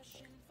go.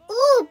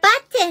 Ooh,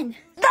 button!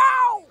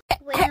 No!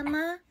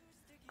 Grandma,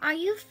 are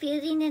you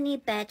feeling any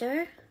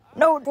better?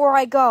 No, where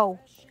I go.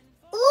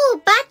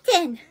 Ooh,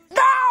 button!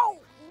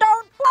 No!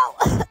 Don't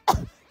blow!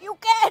 You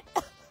can't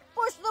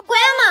push the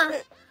Grandma!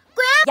 button.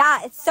 Grandma!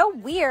 Yeah, it's so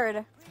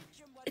weird.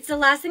 It's the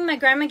last thing my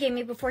grandma gave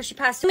me before she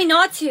passed. Told me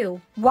not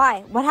to.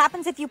 Why? What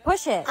happens if you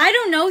push it? I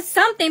don't know,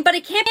 something, but I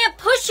can't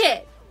push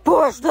it.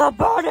 Push the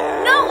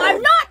button! No,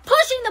 I'm not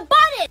pushing the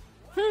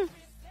button!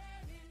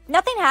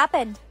 Nothing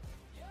happened.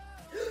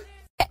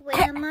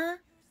 Grandma,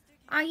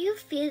 are you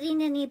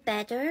feeling any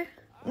better?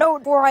 No,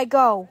 where I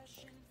go.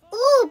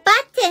 Ooh,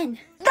 button!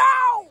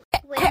 No!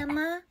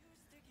 Grandma,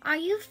 are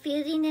you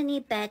feeling any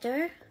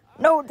better?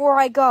 No, where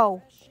I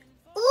go.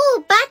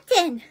 Ooh,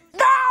 button!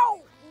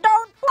 No!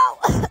 Don't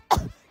blow!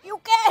 You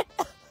can't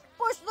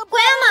push the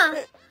Grandma!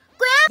 button.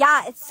 Grandma!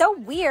 Yeah, it's so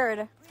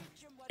weird.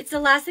 It's the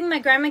last thing my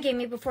grandma gave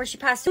me before she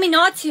passed. Told me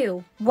not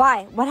to.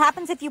 Why? What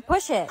happens if you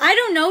push it? I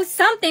don't know,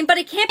 something, but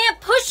I can't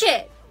push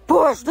it.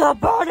 Push the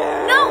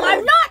button! No,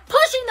 I'm not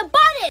pushing the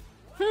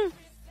button!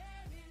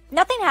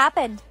 Nothing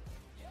happened.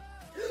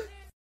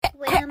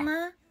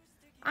 Grandma,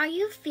 are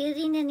you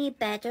feeling any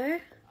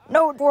better?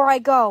 No, where I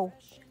go.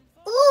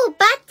 Ooh,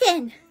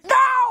 button!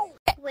 No!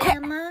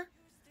 Grandma,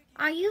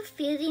 are you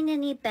feeling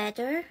any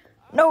better?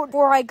 No,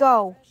 where I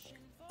go.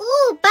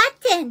 Ooh,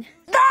 button!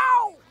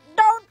 No!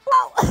 Don't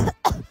blow!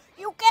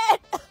 You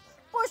can't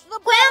push the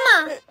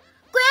Grandma!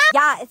 button!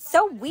 Yeah, it's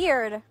so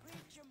weird.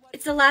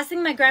 It's the last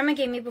thing my grandma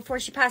gave me before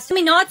she passed. Told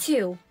me not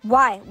to.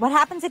 Why? What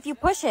happens if you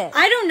push it?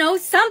 I don't know,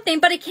 something,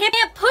 but I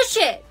can't push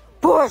it.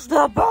 Push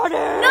the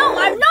button! No,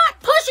 I'm not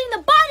pushing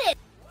the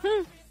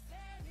button!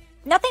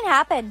 Nothing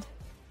happened.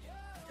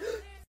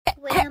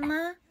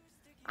 Grandma,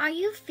 are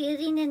you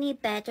feeling any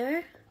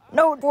better?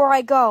 No, where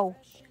I go.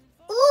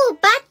 Ooh,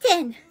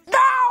 button!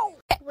 No!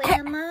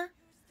 Grandma,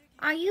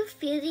 are you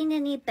feeling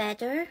any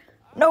better?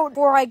 No,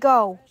 where I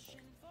go.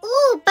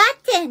 Ooh,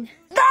 button!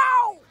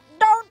 No!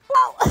 Don't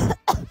blow!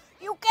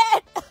 You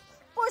can't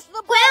push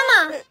the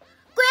Grandma!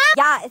 button!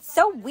 Yeah, it's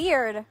so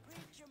weird.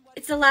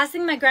 It's the last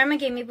thing my grandma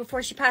gave me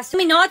before she passed. Told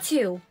me not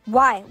to.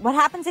 Why? What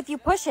happens if you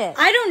push it?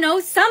 I don't know,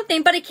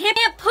 something, but I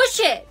can't push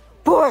it.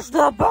 Push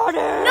the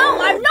button! No,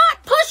 I'm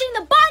not pushing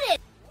the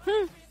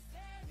button!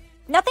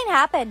 Nothing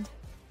happened.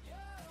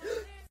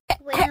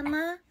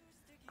 Grandma,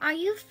 are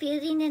you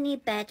feeling any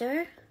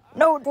better?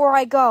 No, where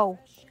I go.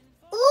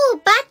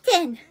 Ooh,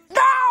 button!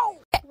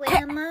 No!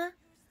 Grandma,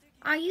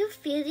 are you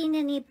feeling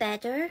any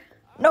better?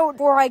 No,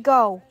 where I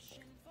go.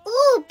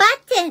 Ooh,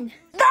 button!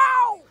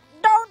 No!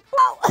 Don't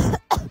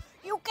blow!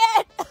 You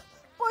can't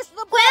push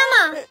the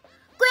Grandma!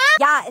 button!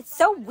 Yeah, it's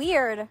so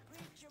weird.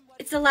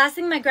 It's the last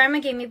thing my grandma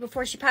gave me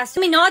before she passed.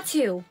 Told me not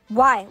to.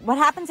 Why? What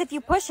happens if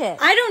you push it?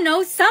 I don't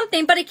know,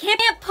 something, but I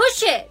can't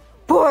push it.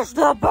 Push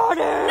the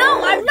button!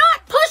 No, I'm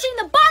not pushing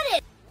the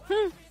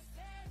button!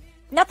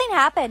 Nothing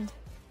happened.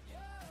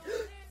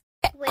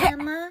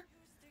 Grandma,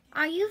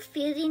 are you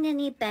feeling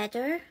any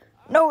better?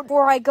 No,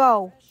 where I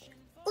go.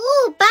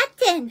 Ooh,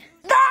 button!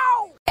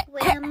 No!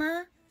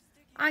 Grandma,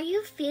 are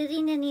you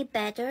feeling any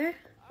better?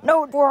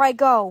 No, where I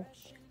go.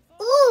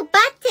 Ooh,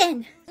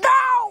 button!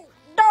 No!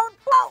 Don't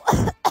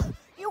blow!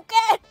 You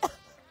can't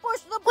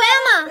push the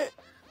Grandma!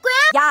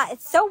 button! Yeah,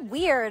 it's so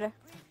weird.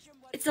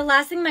 It's the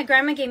last thing my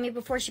grandma gave me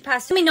before she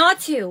passed. Told me not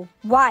to.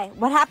 Why?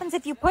 What happens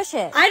if you push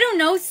it? I don't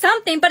know,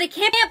 something, but I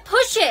can't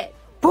push it.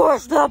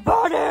 Push the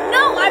button!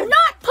 No, I'm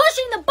not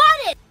pushing the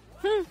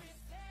button!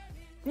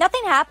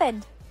 Nothing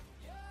happened.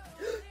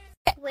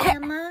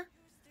 Grandma,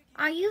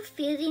 are you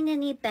feeling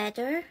any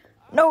better?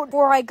 No,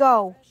 where I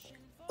go.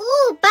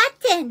 Ooh,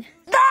 button!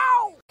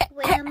 No!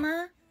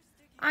 Grandma,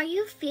 are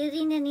you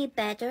feeling any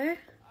better?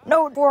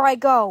 No, where I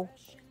go.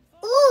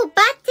 Ooh,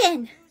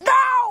 button!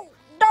 No!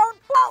 Don't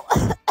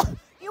blow!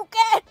 You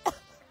can't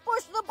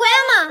push the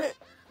Grandma!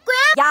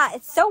 button! Yeah,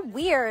 it's so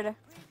weird.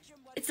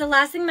 It's the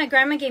last thing my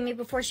grandma gave me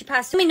before she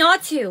passed. Told me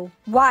not to.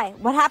 Why?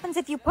 What happens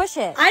if you push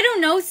it? I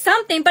don't know,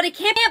 something, but I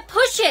can't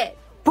push it.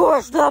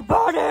 Push the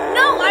button!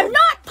 No, I'm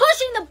not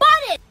pushing the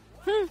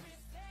button!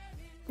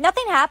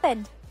 Nothing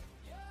happened.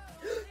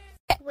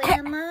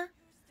 Grandma,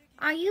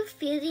 are you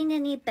feeling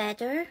any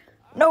better?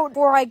 No,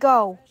 where I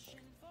go.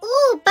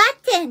 Ooh,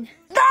 button!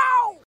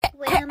 No!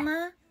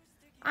 Grandma,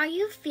 are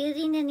you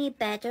feeling any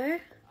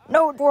better?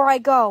 No, where I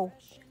go.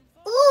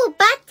 Ooh,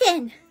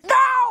 button!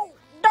 No!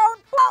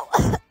 Don't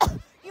blow!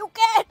 You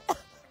can't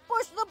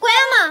push the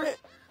Grandma!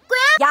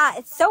 button! Yeah,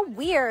 it's so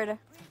weird.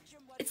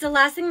 It's the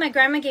last thing my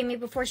grandma gave me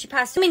before she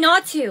passed. Told me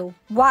not to.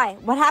 Why?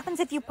 What happens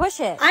if you push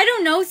it? I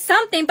don't know,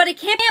 something, but I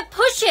can't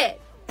push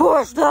it.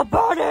 Push the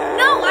button!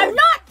 No, I'm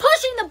not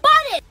pushing the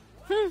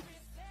button!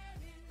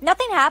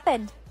 Nothing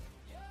happened.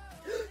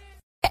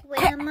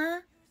 Grandma,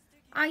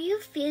 are you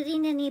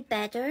feeling any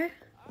better?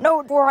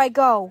 No, where I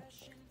go.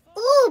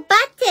 Ooh,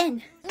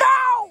 button!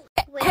 No!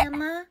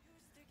 Grandma,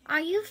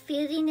 are you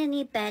feeling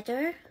any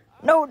better?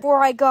 No, where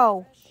I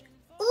go.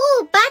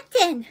 Ooh,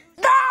 button!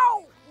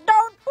 No!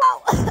 Don't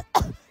blow!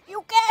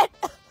 You can't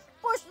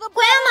push the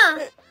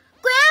Grandma!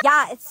 button!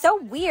 Yeah, it's so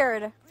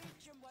weird.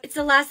 It's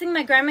the last thing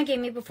my grandma gave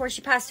me before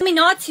she passed. Told me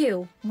not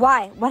to.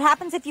 Why? What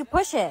happens if you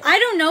push it? I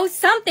don't know,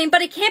 something,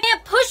 but I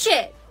can't push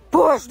it.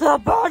 Push the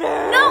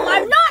button! No,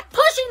 I'm not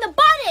pushing the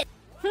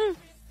button!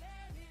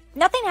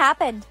 Nothing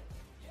happened.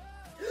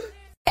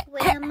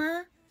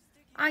 Grandma,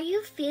 are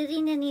you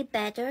feeling any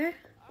better?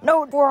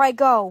 No, where I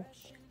go.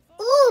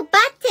 Ooh,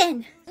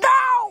 button!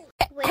 No!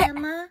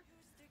 Grandma,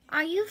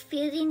 are you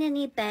feeling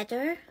any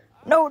better?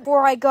 No,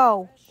 where I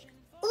go.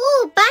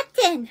 Ooh,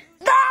 button!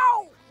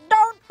 No!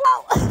 Don't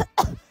blow!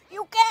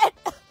 You can't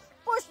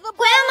push the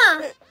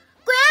Grandma!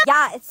 button!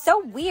 Yeah, it's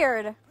so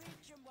weird.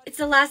 It's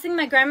the last thing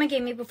my grandma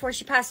gave me before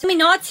she passed. Told me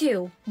not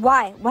to.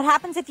 Why? What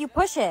happens if you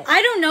push it?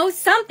 I don't know,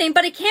 something,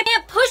 but I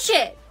can't push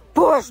it.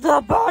 Push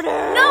the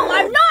button! No,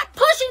 I'm not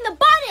pushing the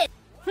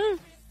button!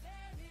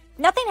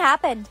 Nothing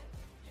happened.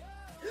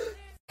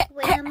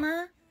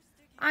 Grandma,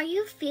 are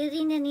you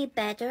feeling any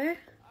better?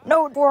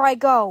 No, where I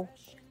go.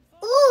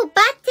 Ooh,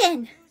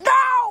 button!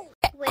 No!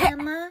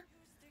 Grandma,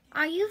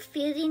 are you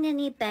feeling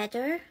any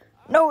better?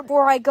 No,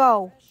 where I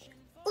go.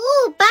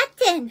 Ooh,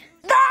 button!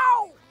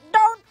 No!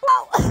 Don't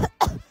blow!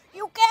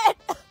 You can't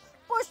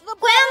push the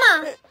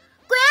Grandma! button.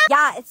 Grandma!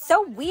 Yeah, it's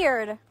so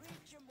weird.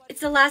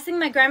 It's the last thing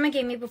my grandma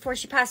gave me before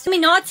she passed. Told me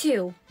not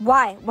to.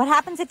 Why? What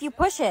happens if you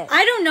push it?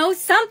 I don't know,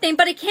 something,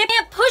 but I can't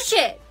push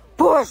it.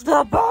 Push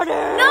the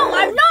button! No,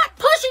 I'm not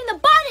pushing the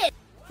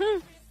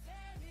button!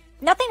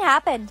 Nothing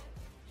happened.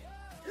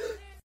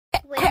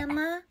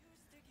 Grandma,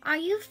 are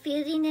you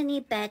feeling any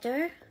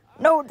better?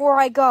 No, where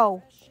I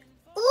go.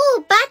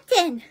 Ooh,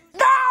 button!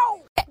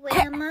 No!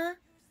 Grandma,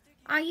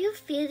 are you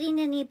feeling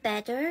any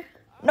better?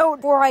 No,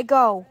 where I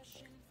go.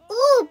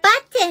 Ooh,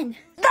 button!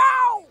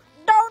 No!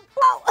 Don't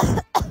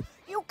blow!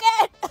 You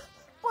can't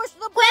push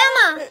the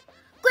Grandma!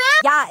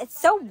 button. Yeah, it's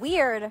so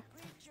weird.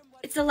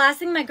 It's the last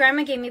thing my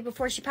grandma gave me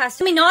before she passed.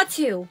 Told me not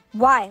to.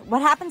 Why?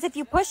 What happens if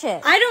you push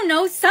it? I don't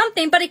know,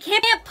 something, but I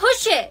can't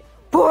push it.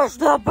 Push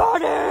the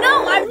button!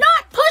 No, I'm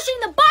not pushing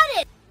the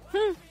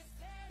button!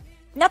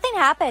 Nothing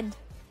happened.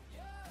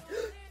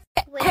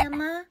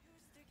 Grandma,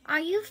 are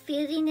you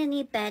feeling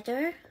any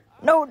better?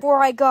 No, where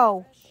I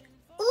go.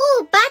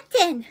 Ooh,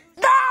 button!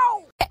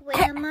 No!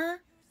 Grandma,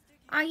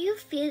 are you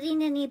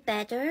feeling any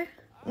better?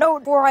 No,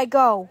 where I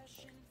go.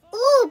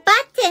 Ooh,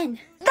 button!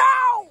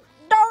 No!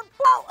 Don't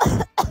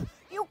blow!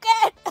 You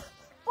can't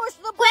push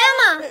the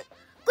Grandma!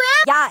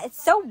 button. Yeah,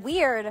 it's so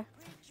weird.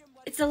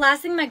 It's the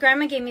last thing my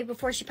grandma gave me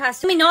before she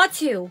passed. Told me not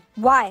to.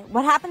 Why?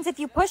 What happens if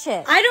you push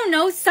it? I don't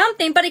know,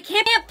 something, but I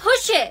can't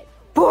push it.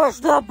 Push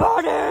the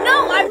button!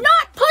 No, I'm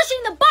not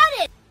pushing the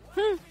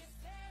button!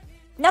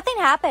 Nothing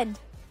happened.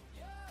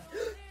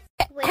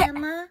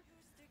 Grandma,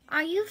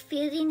 are you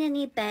feeling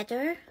any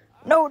better?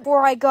 No,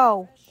 where I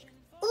go.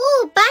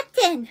 Ooh,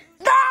 button!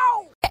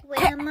 No!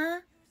 Grandma,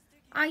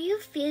 are you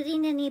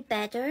feeling any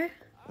better?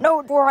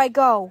 No, where I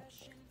go.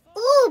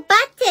 Ooh,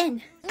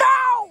 button!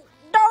 No!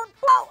 Don't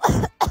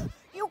blow!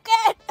 You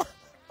can't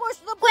push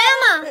the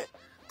Grandma!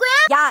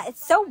 button. Yeah,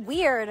 it's so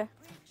weird.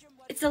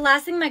 It's the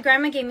last thing my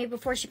grandma gave me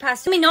before she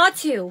passed. Told me not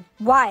to.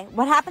 Why?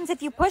 What happens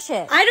if you push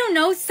it? I don't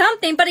know,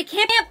 something, but I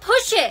can't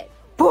push it.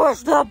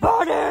 Push the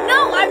button!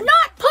 No, I'm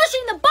not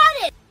pushing the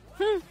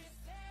button!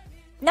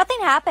 Nothing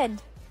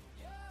happened.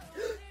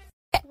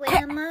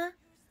 Grandma,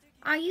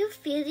 are you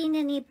feeling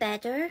any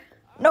better?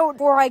 No,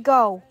 where I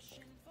go.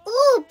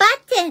 Ooh,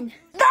 button!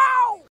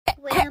 No!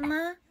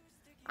 Grandma,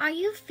 are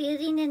you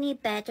feeling any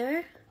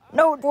better?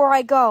 No, where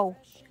I go.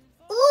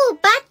 Ooh,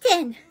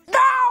 button!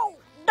 No!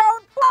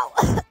 Don't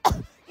blow!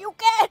 You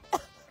can't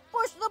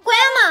push the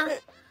Grandma!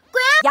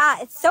 button. Yeah,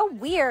 it's so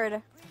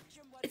weird.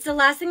 It's the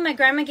last thing my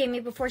grandma gave me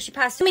before she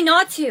passed. Told me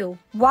not to.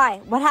 Why?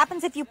 What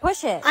happens if you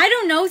push it? I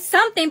don't know,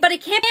 something, but I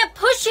can't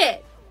push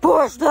it.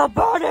 Push the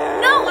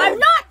button! No, I'm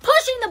not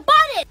pushing the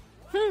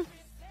button!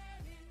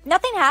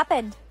 Nothing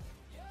happened.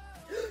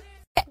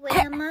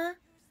 Grandma,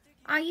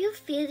 are you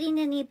feeling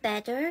any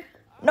better?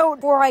 No,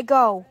 where I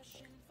go.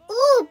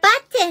 Ooh,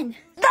 button!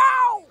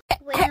 No!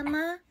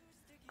 Grandma,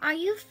 are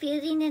you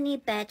feeling any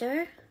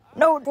better?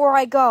 No, where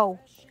I go.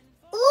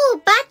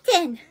 Ooh,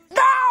 button!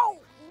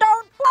 No!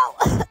 Don't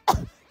blow!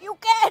 You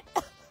can't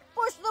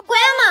push the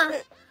Grandma!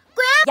 button.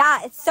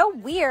 Yeah, it's so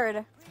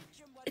weird.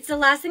 It's the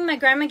last thing my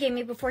grandma gave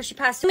me before she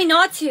passed. Told me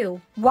not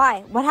to.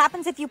 Why? What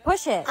happens if you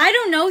push it? I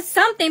don't know,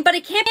 something, but I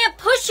can't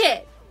push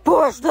it.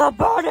 Push the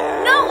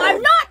button! No,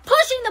 I'm not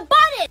pushing the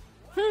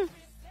button!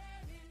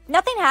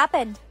 Nothing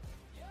happened.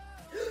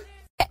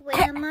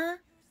 Grandma,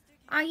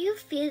 are you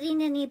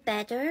feeling any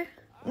better?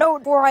 No,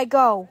 where I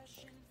go.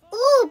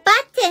 Ooh,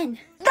 button!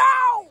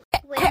 No!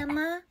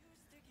 Grandma,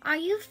 are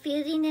you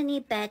feeling any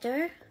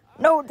better?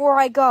 No, where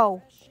I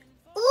go.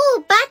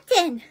 Ooh,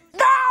 button!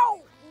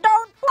 No!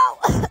 Don't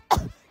blow!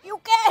 You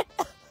can't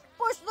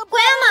push the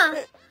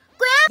Grandma!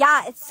 button.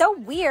 Yeah, it's so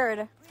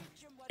weird.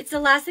 It's the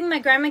last thing my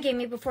grandma gave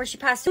me before she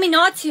passed. Told me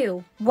not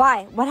to.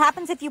 Why? What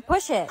happens if you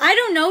push it? I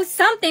don't know,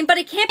 something, but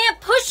I can't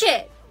push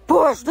it.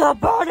 Push the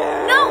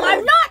button! No,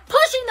 I'm not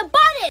pushing the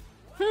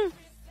button!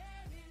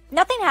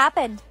 Nothing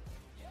happened.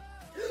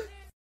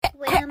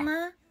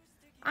 Grandma,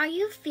 are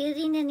you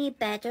feeling any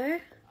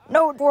better?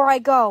 No, where I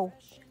go.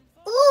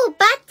 Ooh,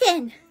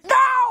 button!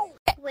 No!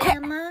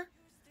 Grandma,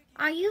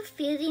 are you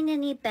feeling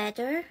any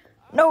better?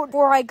 No,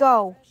 where I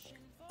go.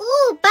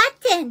 Ooh,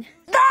 button!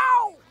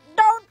 No!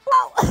 Don't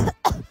blow!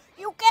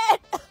 You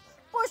can't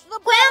push the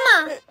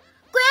Grandma!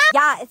 button.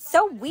 Yeah, it's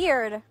so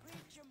weird.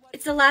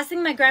 It's the last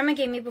thing my grandma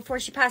gave me before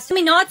she passed. Told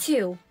me not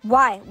to.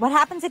 Why? What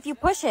happens if you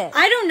push it?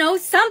 I don't know,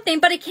 something,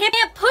 but I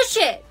can't push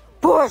it.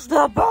 Push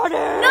the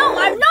button! No,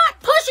 I'm not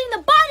pushing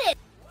the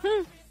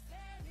button!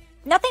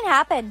 Nothing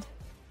happened.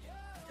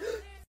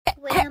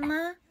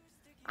 Grandma,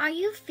 are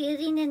you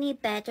feeling any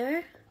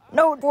better?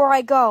 No, where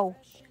I go.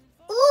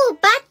 Ooh,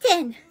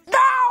 button!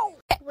 No!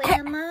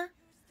 Grandma,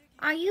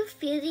 are you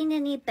feeling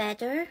any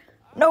better?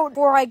 No,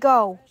 where I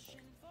go.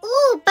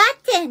 Ooh,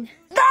 button!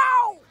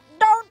 No!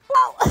 Don't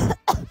blow!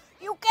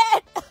 You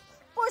can't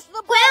push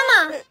the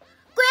Grandma!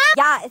 button.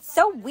 Yeah, it's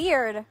so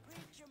weird.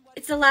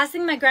 It's the last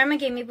thing my grandma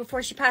gave me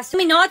before she passed.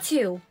 Me not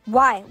to.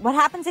 Why? What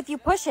happens if you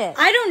push it?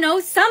 I don't know,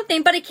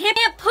 something, but I can't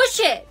push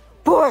it.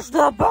 Push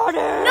the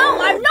button! No,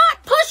 I'm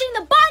not pushing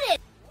the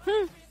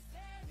button!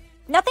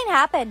 Nothing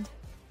happened.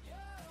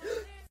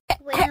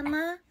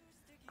 Grandma,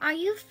 are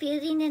you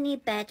feeling any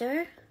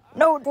better?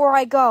 Note where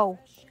I go.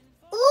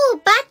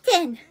 Ooh,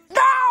 button!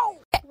 No!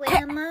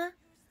 Grandma,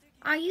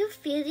 are you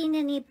feeling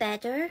any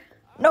better?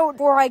 Note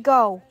where I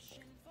go.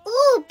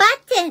 Ooh,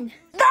 button!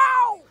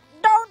 No!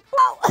 Don't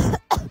blow!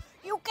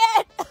 You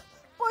can't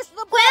push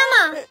the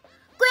Grandma!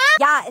 button!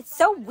 Yeah, it's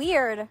so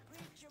weird.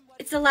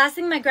 It's the last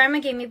thing my grandma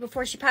gave me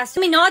before she passed.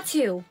 Me not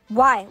to.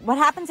 Why? What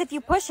happens if you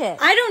push it?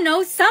 I don't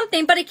know,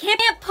 something, but I can't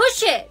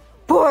push it.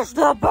 Push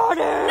the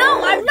button!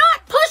 No, I'm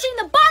not pushing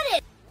the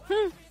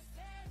button!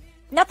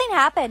 Nothing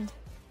happened.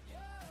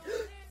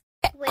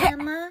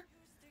 Grandma,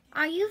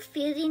 are you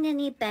feeling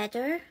any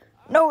better?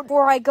 Note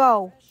where I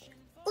go.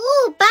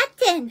 Ooh,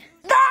 button!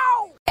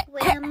 No!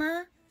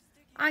 Grandma,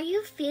 are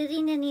you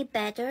feeling any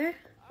better?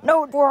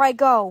 Note where I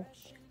go.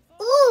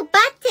 Ooh,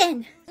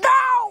 button!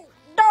 No!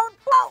 Don't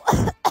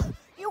blow!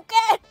 You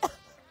can't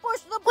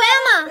push the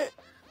Grandma!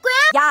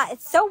 button! Yeah,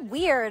 it's so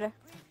weird.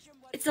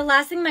 It's the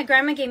last thing my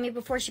grandma gave me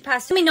before she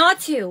passed. Me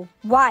not to.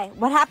 Why?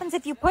 What happens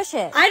if you push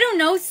it? I don't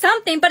know,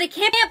 something, but I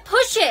can't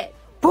push it.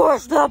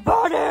 Push the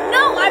button!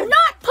 No, I'm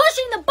not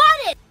pushing the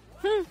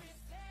button!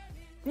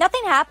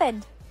 Nothing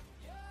happened.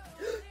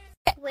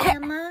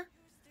 Grandma,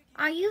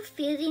 are you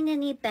feeling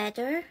any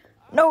better?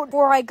 Note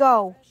where I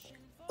go.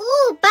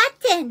 Ooh,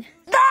 button!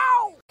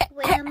 No!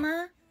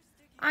 Grandma,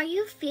 are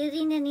you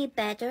feeling any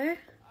better?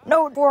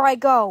 Note where I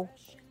go.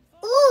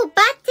 Ooh,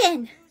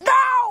 button!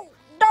 No!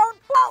 Don't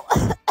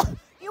blow!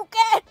 You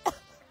can't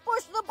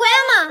push the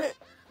Grandma!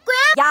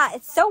 button! Yeah,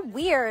 it's so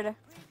weird.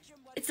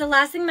 It's the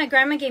last thing my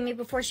grandma gave me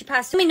before she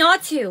passed. Me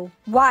not to.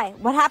 Why?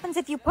 What happens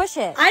if you push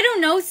it? I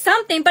don't know,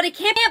 something, but I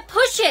can't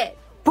push it.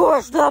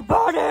 Push the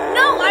button!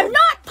 No, I'm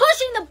not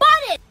pushing the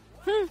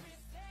button!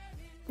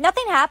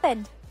 Nothing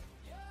happened.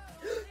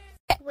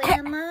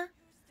 Grandma,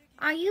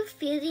 are you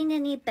feeling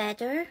any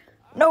better?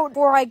 Note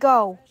where I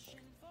go.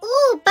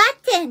 Ooh,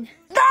 button!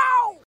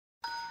 No!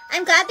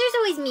 I'm glad there's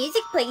always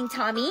music playing,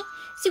 Tommy,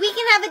 so we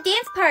can have a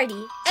dance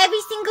party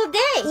every single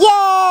day.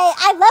 Yay!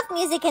 I love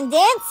music and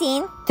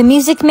dancing. The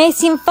music may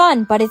seem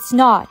fun, but it's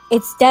not.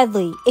 It's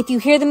deadly. If you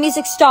hear the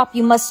music stop,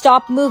 you must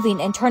stop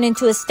moving and turn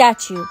into a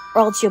statue,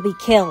 or else you'll be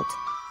killed.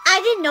 I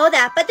didn't know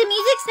that, but the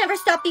music's never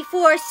stopped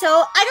before, so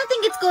I don't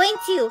think it's going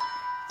to.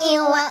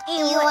 Ewa,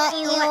 ewa,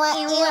 ewa,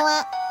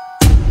 ewa.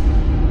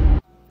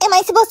 Am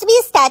I supposed to be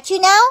a statue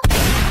now?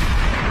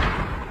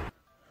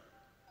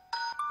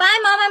 Bye,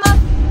 Mom.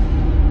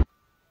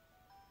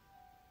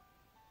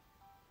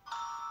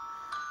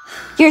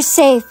 You're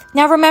safe.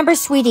 Now remember,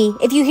 sweetie,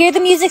 if you hear the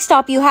music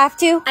stop, you have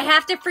to. I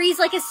have to freeze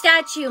like a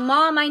statue.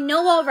 Mom, I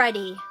know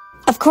already.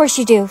 Of course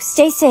you do.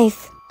 Stay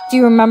safe. Do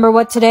you remember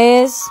what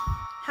today is?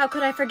 How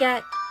could I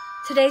forget?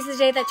 Today's the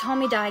day that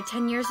Tommy died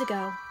 10 years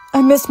ago.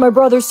 I miss my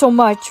brother so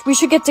much. We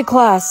should get to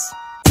class.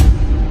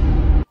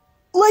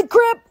 Leg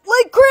cramp!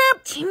 Leg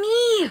cramp!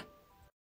 Timmy!